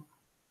from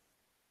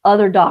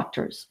other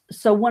doctors.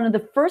 So one of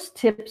the first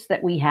tips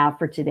that we have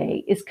for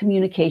today is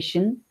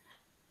communication,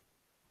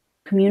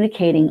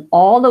 communicating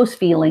all those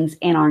feelings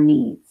and our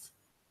needs.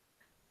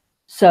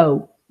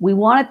 So we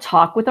want to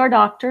talk with our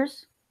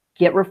doctors,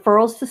 get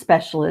referrals to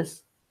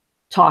specialists,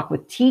 talk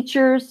with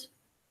teachers,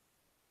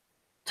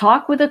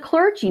 talk with a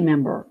clergy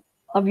member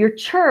of your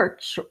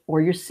church or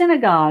your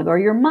synagogue or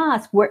your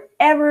mosque,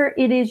 wherever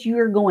it is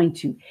you're going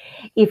to.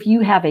 If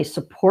you have a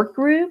support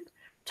group,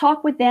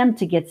 talk with them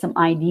to get some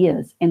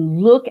ideas and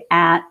look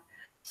at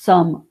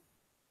some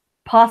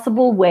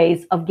possible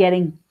ways of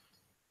getting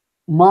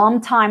mom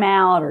time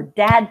out or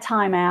dad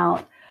time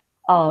out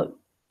to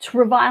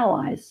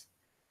revitalize.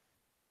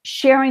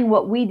 Sharing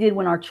what we did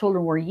when our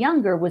children were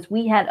younger was,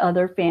 we had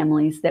other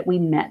families that we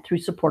met through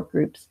support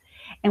groups,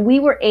 and we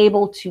were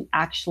able to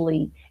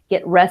actually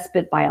get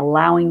respite by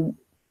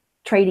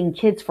trading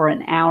kids for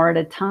an hour at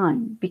a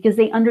time, because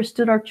they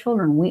understood our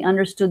children. We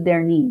understood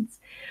their needs.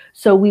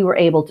 So we were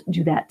able to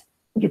do that,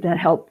 get that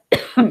help.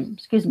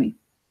 Excuse me.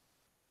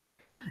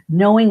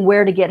 Knowing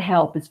where to get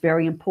help is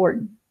very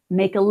important.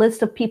 Make a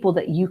list of people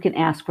that you can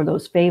ask for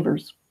those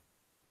favors.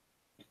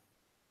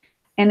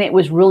 And it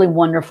was really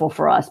wonderful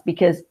for us,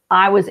 because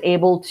I was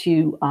able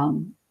to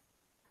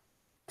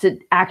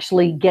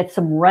actually get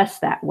some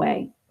rest that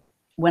way.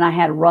 When I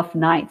had rough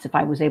nights, if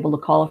I was able to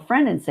call a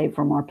friend and say,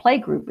 from our play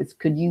group,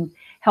 could you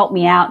help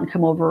me out and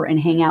come over and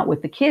hang out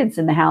with the kids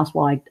in the house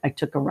while I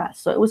took a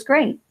rest? So it was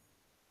great.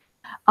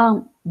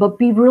 But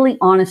be really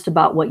honest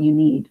about what you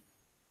need.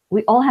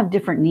 We all have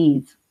different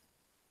needs,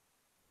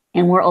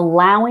 and we're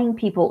allowing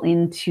people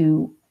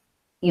into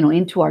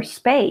our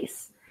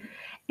space.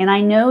 And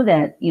I know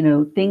that,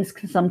 things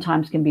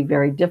sometimes can be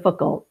very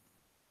difficult.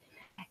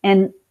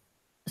 And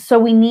so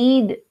we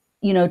need,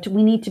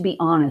 we need to be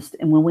honest,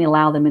 and when we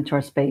allow them into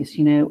our space,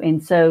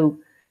 and so,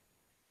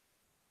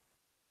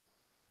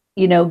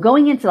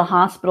 going into the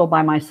hospital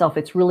by myself,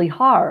 it's really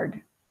hard.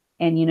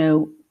 And,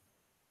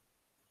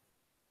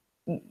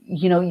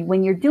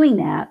 when you're doing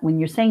that, when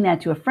you're saying that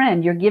to a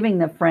friend, you're giving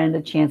the friend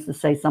a chance to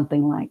say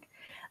something like,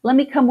 let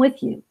me come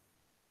with you.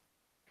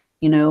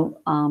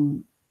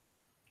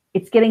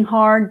 It's getting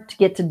hard to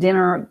get to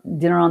dinner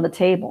on the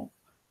table.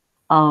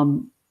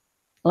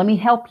 Let me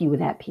help you with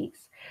that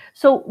piece.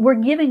 So we're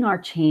giving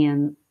our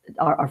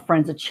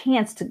friends a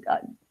chance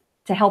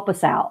to help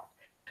us out.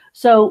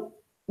 So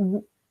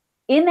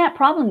in that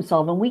problem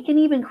solving, we can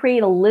even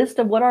create a list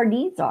of what our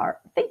needs are.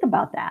 Think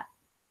about that.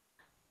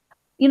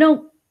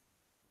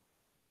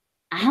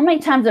 How many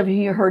times have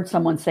you heard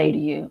someone say to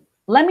you,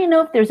 let me know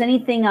if there's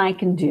anything I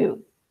can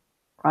do?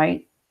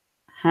 right?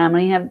 How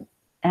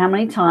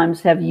many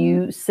times have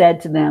you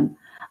said to them,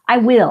 I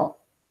will,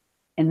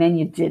 and then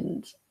you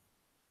didn't?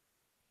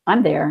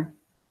 I'm there.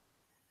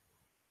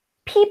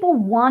 People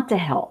want to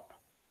help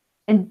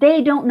and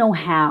they don't know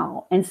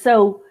how. And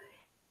so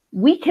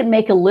we can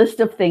make a list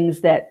of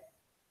things that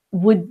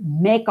would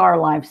make our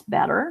lives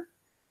better.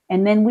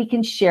 And then we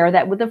can share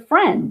that with a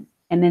friend.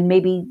 And then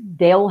maybe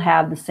they'll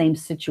have the same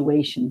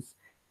situations.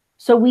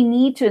 So we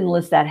need to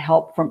enlist that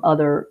help from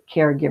other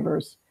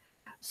caregivers.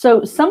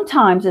 So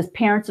sometimes as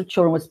parents of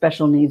children with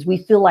special needs, we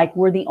feel like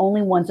we're the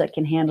only ones that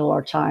can handle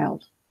our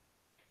child.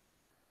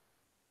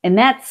 And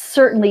that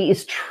certainly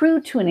is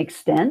true to an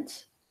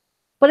extent,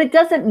 but it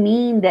doesn't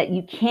mean that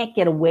you can't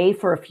get away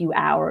for a few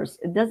hours.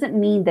 It doesn't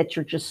mean that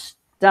you're just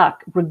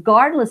stuck.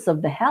 Regardless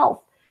of the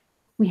health,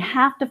 we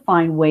have to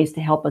find ways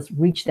to help us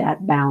reach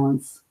that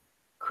balance,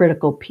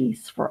 critical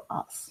piece for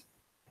us.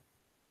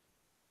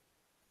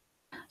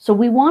 So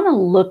we want to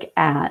look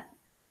at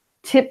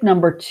tip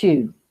number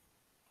 2.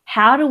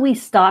 How do we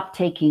stop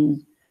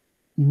taking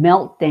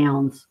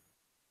meltdowns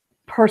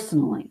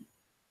personally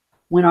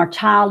when our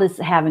child is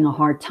having a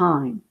hard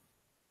time?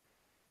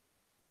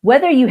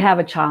 Whether you have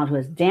a child who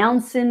has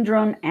Down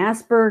syndrome,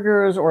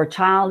 Asperger's, or a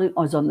child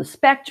who is on the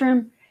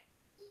spectrum,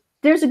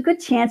 there's a good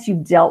chance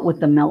you've dealt with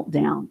the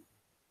meltdown.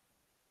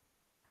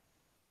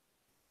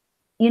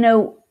 You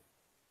know,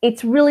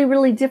 it's really,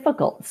 really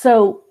difficult.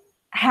 So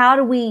how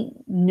do we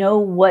know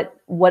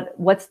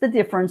what's the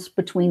difference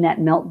between that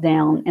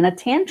meltdown and a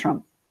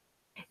tantrum?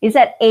 Is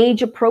that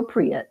age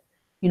appropriate?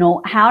 You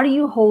know, how do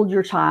you hold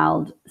your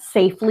child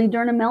safely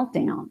during a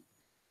meltdown?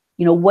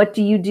 You know, what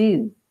do you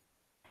do?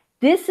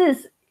 This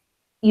is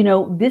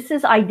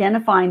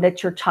identifying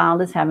that your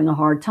child is having a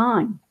hard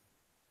time.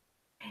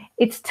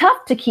 It's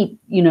tough to keep,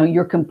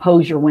 your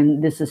composure when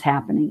this is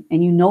happening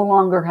and you no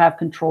longer have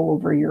control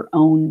over your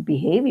own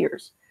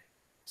behaviors.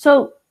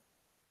 So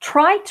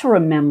try to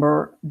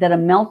remember that a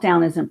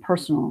meltdown isn't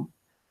personal.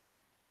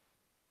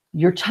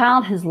 Your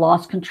child has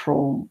lost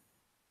control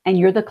and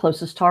you're the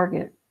closest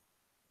target.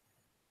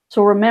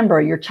 So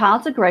remember, your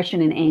child's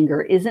aggression and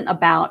anger isn't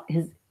about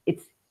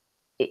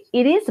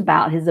it is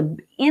about his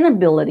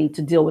inability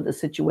to deal with the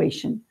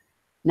situation,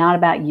 not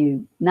about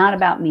you, not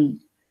about me.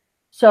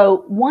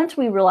 So once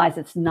we realize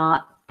it's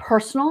not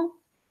personal,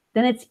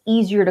 then it's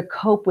easier to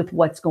cope with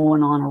what's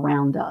going on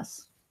around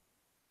us.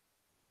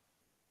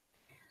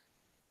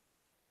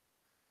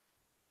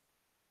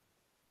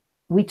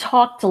 We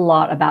talked a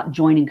lot about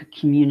joining a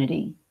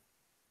community.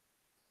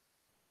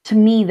 To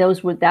me,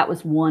 that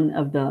was one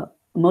of the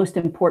most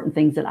important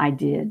things that I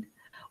did,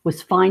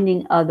 was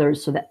finding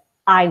others so that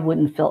I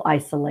wouldn't feel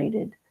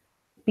isolated.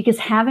 Because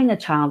having a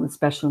child with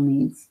special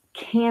needs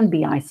can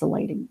be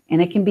isolating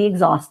and it can be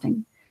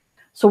exhausting.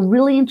 So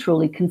really and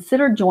truly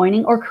consider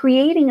joining or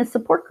creating a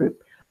support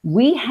group.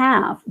 We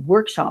have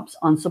workshops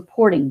on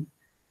supporting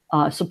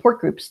support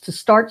groups, to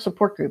start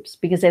support groups,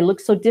 because they look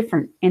so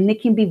different and they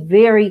can be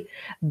very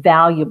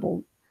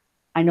valuable.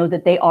 I know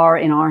that they are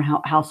in our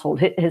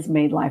household. It has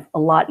made life a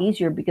lot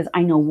easier because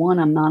I know, one,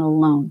 I'm not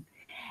alone.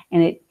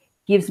 And it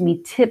gives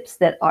me tips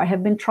that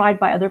have been tried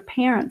by other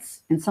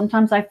parents. And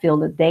sometimes I feel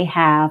that they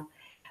have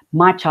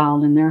my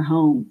child in their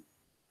home.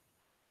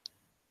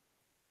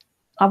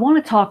 I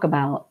want to talk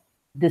about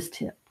this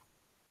tip,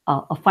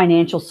 a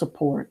financial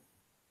support.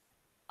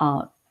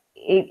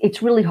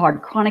 It's really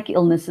hard. Chronic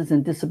illnesses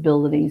and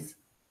disabilities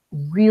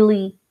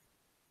really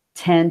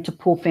tend to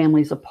pull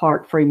families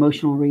apart for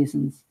emotional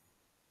reasons.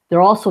 They're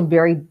also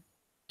very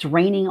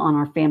draining on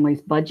our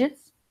families'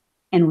 budgets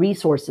and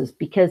resources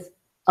because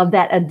of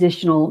that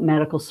additional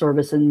medical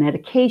service and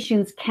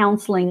medications,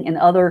 counseling, and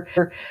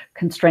other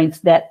constraints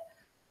that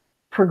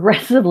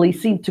progressively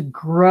seem to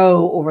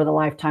grow over the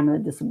lifetime of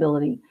the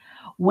disability.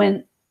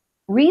 When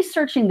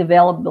researching the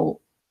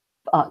available,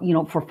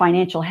 for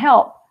financial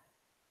help,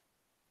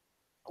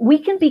 we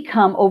can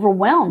become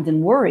overwhelmed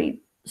and worried.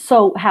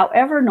 So,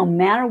 however, no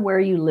matter where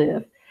you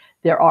live,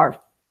 there are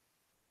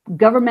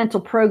governmental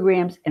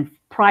programs and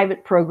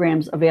private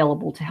programs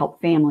available to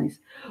help families.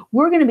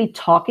 We're going to be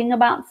talking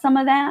about some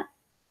of that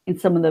in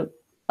some of the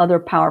other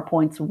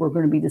PowerPoints we're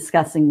going to be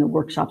discussing, the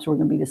workshops we're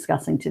going to be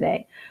discussing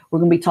today. We're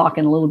going to be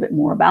talking a little bit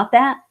more about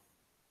that.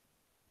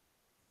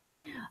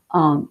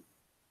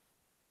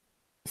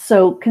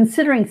 So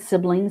considering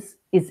siblings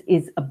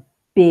is a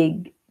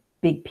big,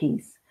 big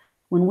piece.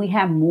 When we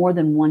have more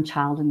than one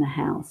child in the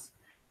house,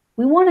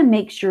 we want to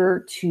make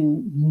sure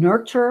to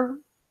nurture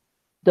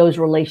those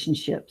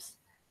relationships.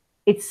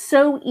 It's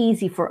so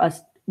easy for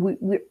us.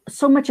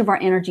 So much of our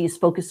energy is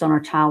focused on our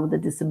child with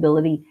a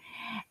disability,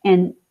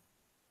 and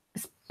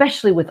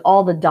especially with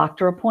all the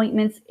doctor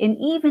appointments. And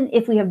even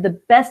if we have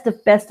the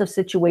best of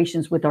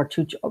situations with our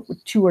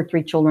two or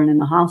three children in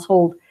the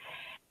household,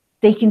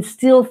 they can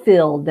still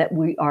feel that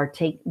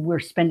we're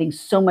spending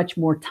so much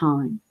more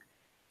time.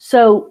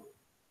 So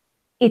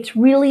it's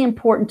really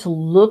important to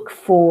look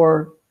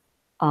for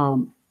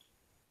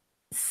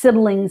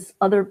siblings,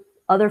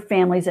 other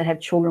families that have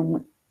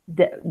children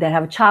that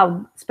have a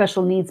child with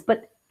special needs,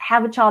 but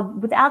have a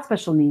child without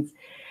special needs.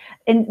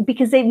 and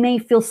because they may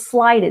feel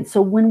slighted.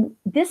 So when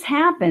this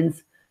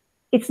happens,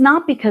 it's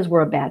not because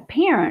we're a bad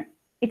parent.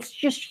 It's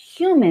just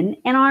human,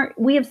 and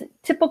we have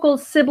typical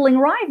sibling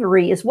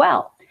rivalry as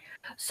well.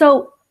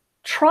 So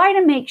try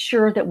to make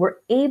sure that we're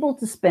able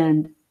to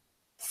spend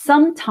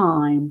some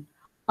time,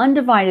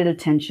 undivided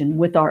attention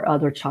with our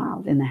other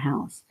child in the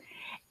house,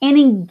 and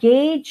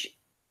engage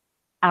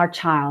our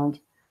child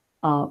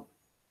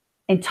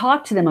and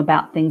talk to them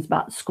about things,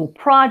 about school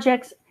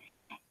projects,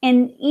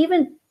 and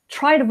even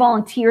try to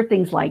volunteer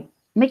things like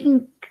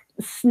making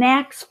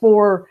snacks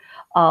for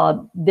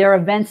their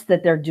events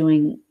that they're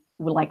doing,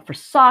 like for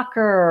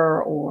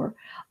soccer or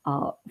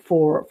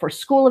for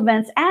school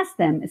events. Ask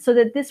them so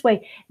that this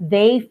way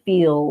they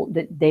feel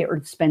that they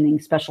are spending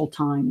special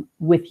time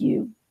with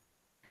you.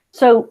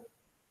 So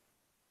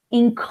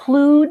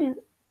include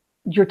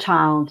your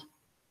child,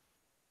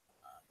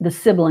 the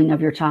sibling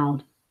of your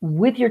child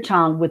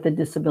with a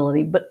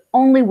disability, but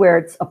only where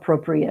it's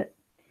appropriate.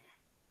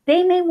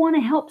 They may want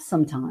to help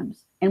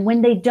sometimes, and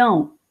when they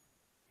don't,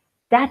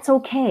 that's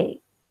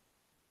okay.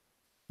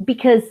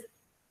 Because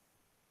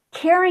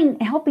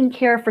helping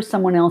care for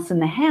someone else in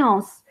the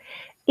house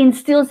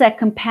instills that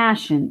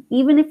compassion,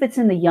 even if it's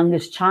in the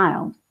youngest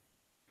child.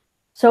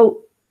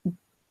 So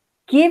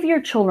give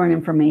your children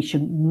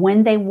information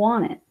when they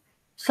want it.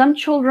 Some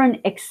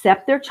children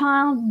accept their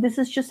child. This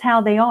is just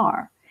how they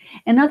are.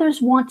 And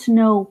others want to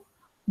know,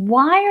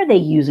 why are they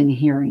using a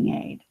hearing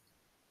aid?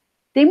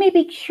 They may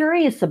be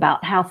curious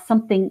about how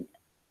something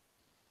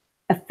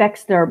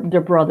affects their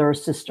brother or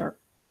sister.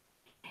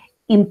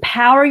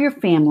 Empower your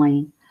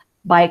family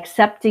by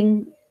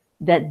accepting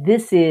that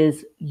this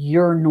is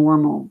your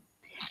normal.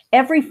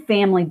 Every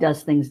family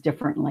does things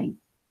differently,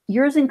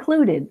 yours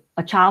included.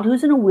 A child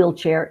who's in a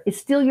wheelchair is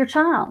still your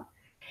child.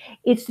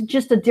 It's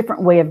just a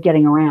different way of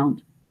getting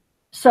around.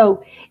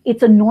 So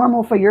it's a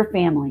normal for your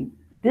family.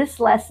 This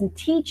lesson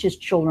teaches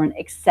children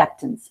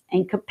acceptance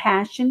and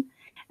compassion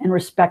and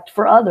respect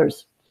for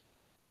others,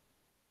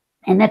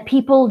 and that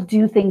people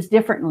do things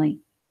differently.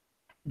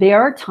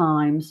 There are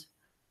times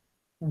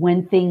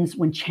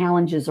when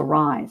challenges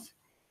arise.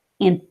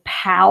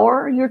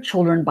 Empower your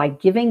children by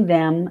giving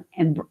them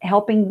and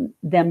helping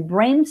them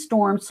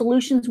brainstorm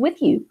solutions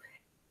with you.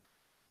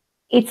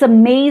 It's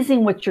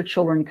amazing what your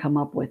children come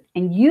up with.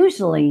 And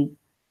usually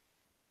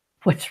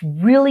what's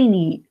really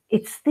neat,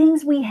 it's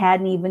things we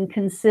hadn't even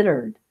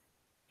considered.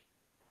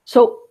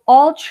 So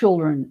all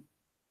children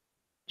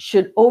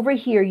should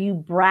overhear you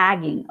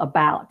bragging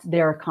about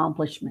their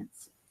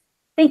accomplishments.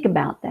 Think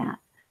about that.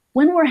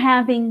 When we're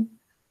having,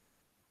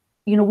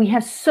 we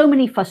have so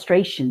many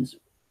frustrations.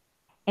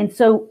 And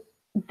so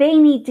they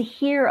need to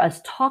hear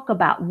us talk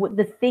about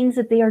the things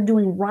that they are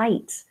doing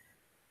right.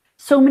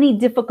 So many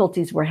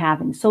difficulties we're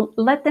having. So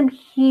let them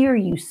hear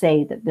you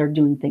say that they're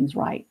doing things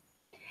right.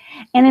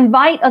 And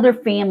invite other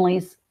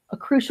families. A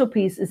crucial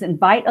piece is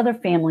invite other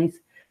families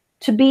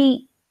to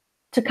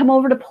come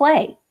over to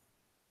play.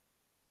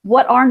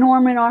 What our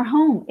norm in our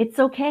home, it's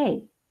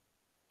okay.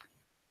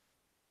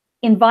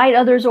 Invite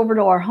others over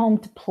to our home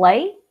to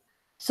play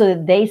so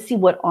that they see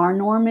what our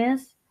norm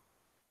is.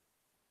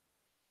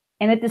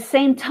 And at the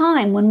same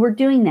time, when we're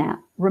doing that,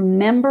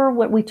 remember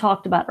what we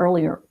talked about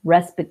earlier,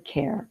 respite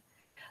care.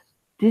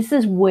 This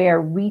is where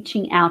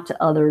reaching out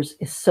to others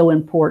is so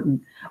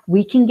important.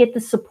 We can get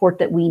the support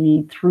that we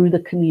need through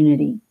the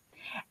community.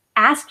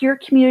 Ask your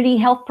community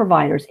health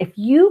providers. If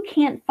you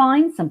can't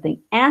find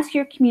something, ask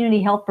your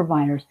community health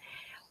providers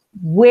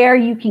where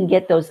you can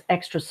get those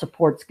extra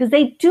supports, because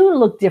they do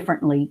look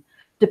differently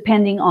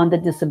depending on the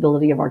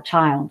disability of our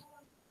child.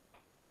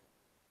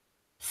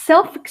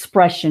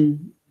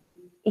 Self-expression,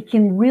 it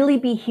can really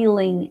be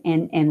healing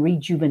and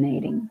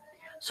rejuvenating.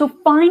 So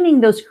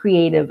finding those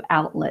creative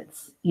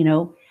outlets,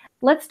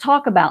 let's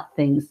talk about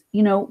things,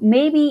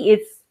 maybe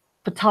it's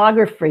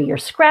photography or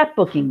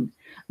scrapbooking,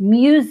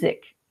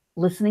 music,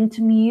 listening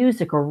to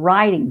music or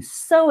writing,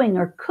 sewing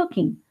or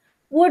cooking,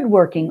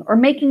 woodworking or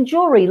making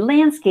jewelry,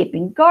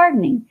 landscaping,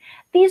 gardening.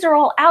 These are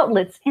all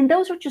outlets, and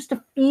those are just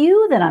a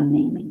few that I'm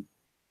naming.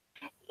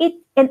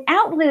 An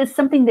outlet is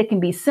something that can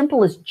be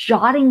simple as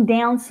jotting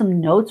down some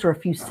notes or a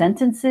few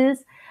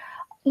sentences.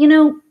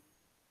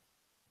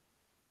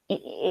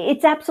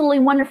 It's absolutely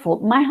wonderful.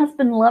 My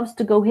husband loves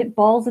to go hit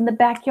balls in the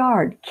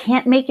backyard.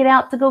 Can't make it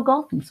out to go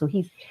golfing, so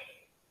he's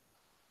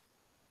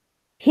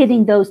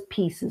hitting those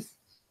pieces.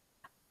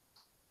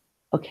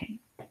 Okay.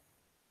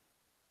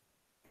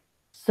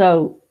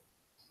 So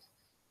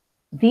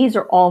these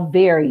are all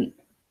very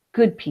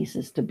good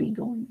pieces to be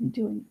going and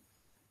doing.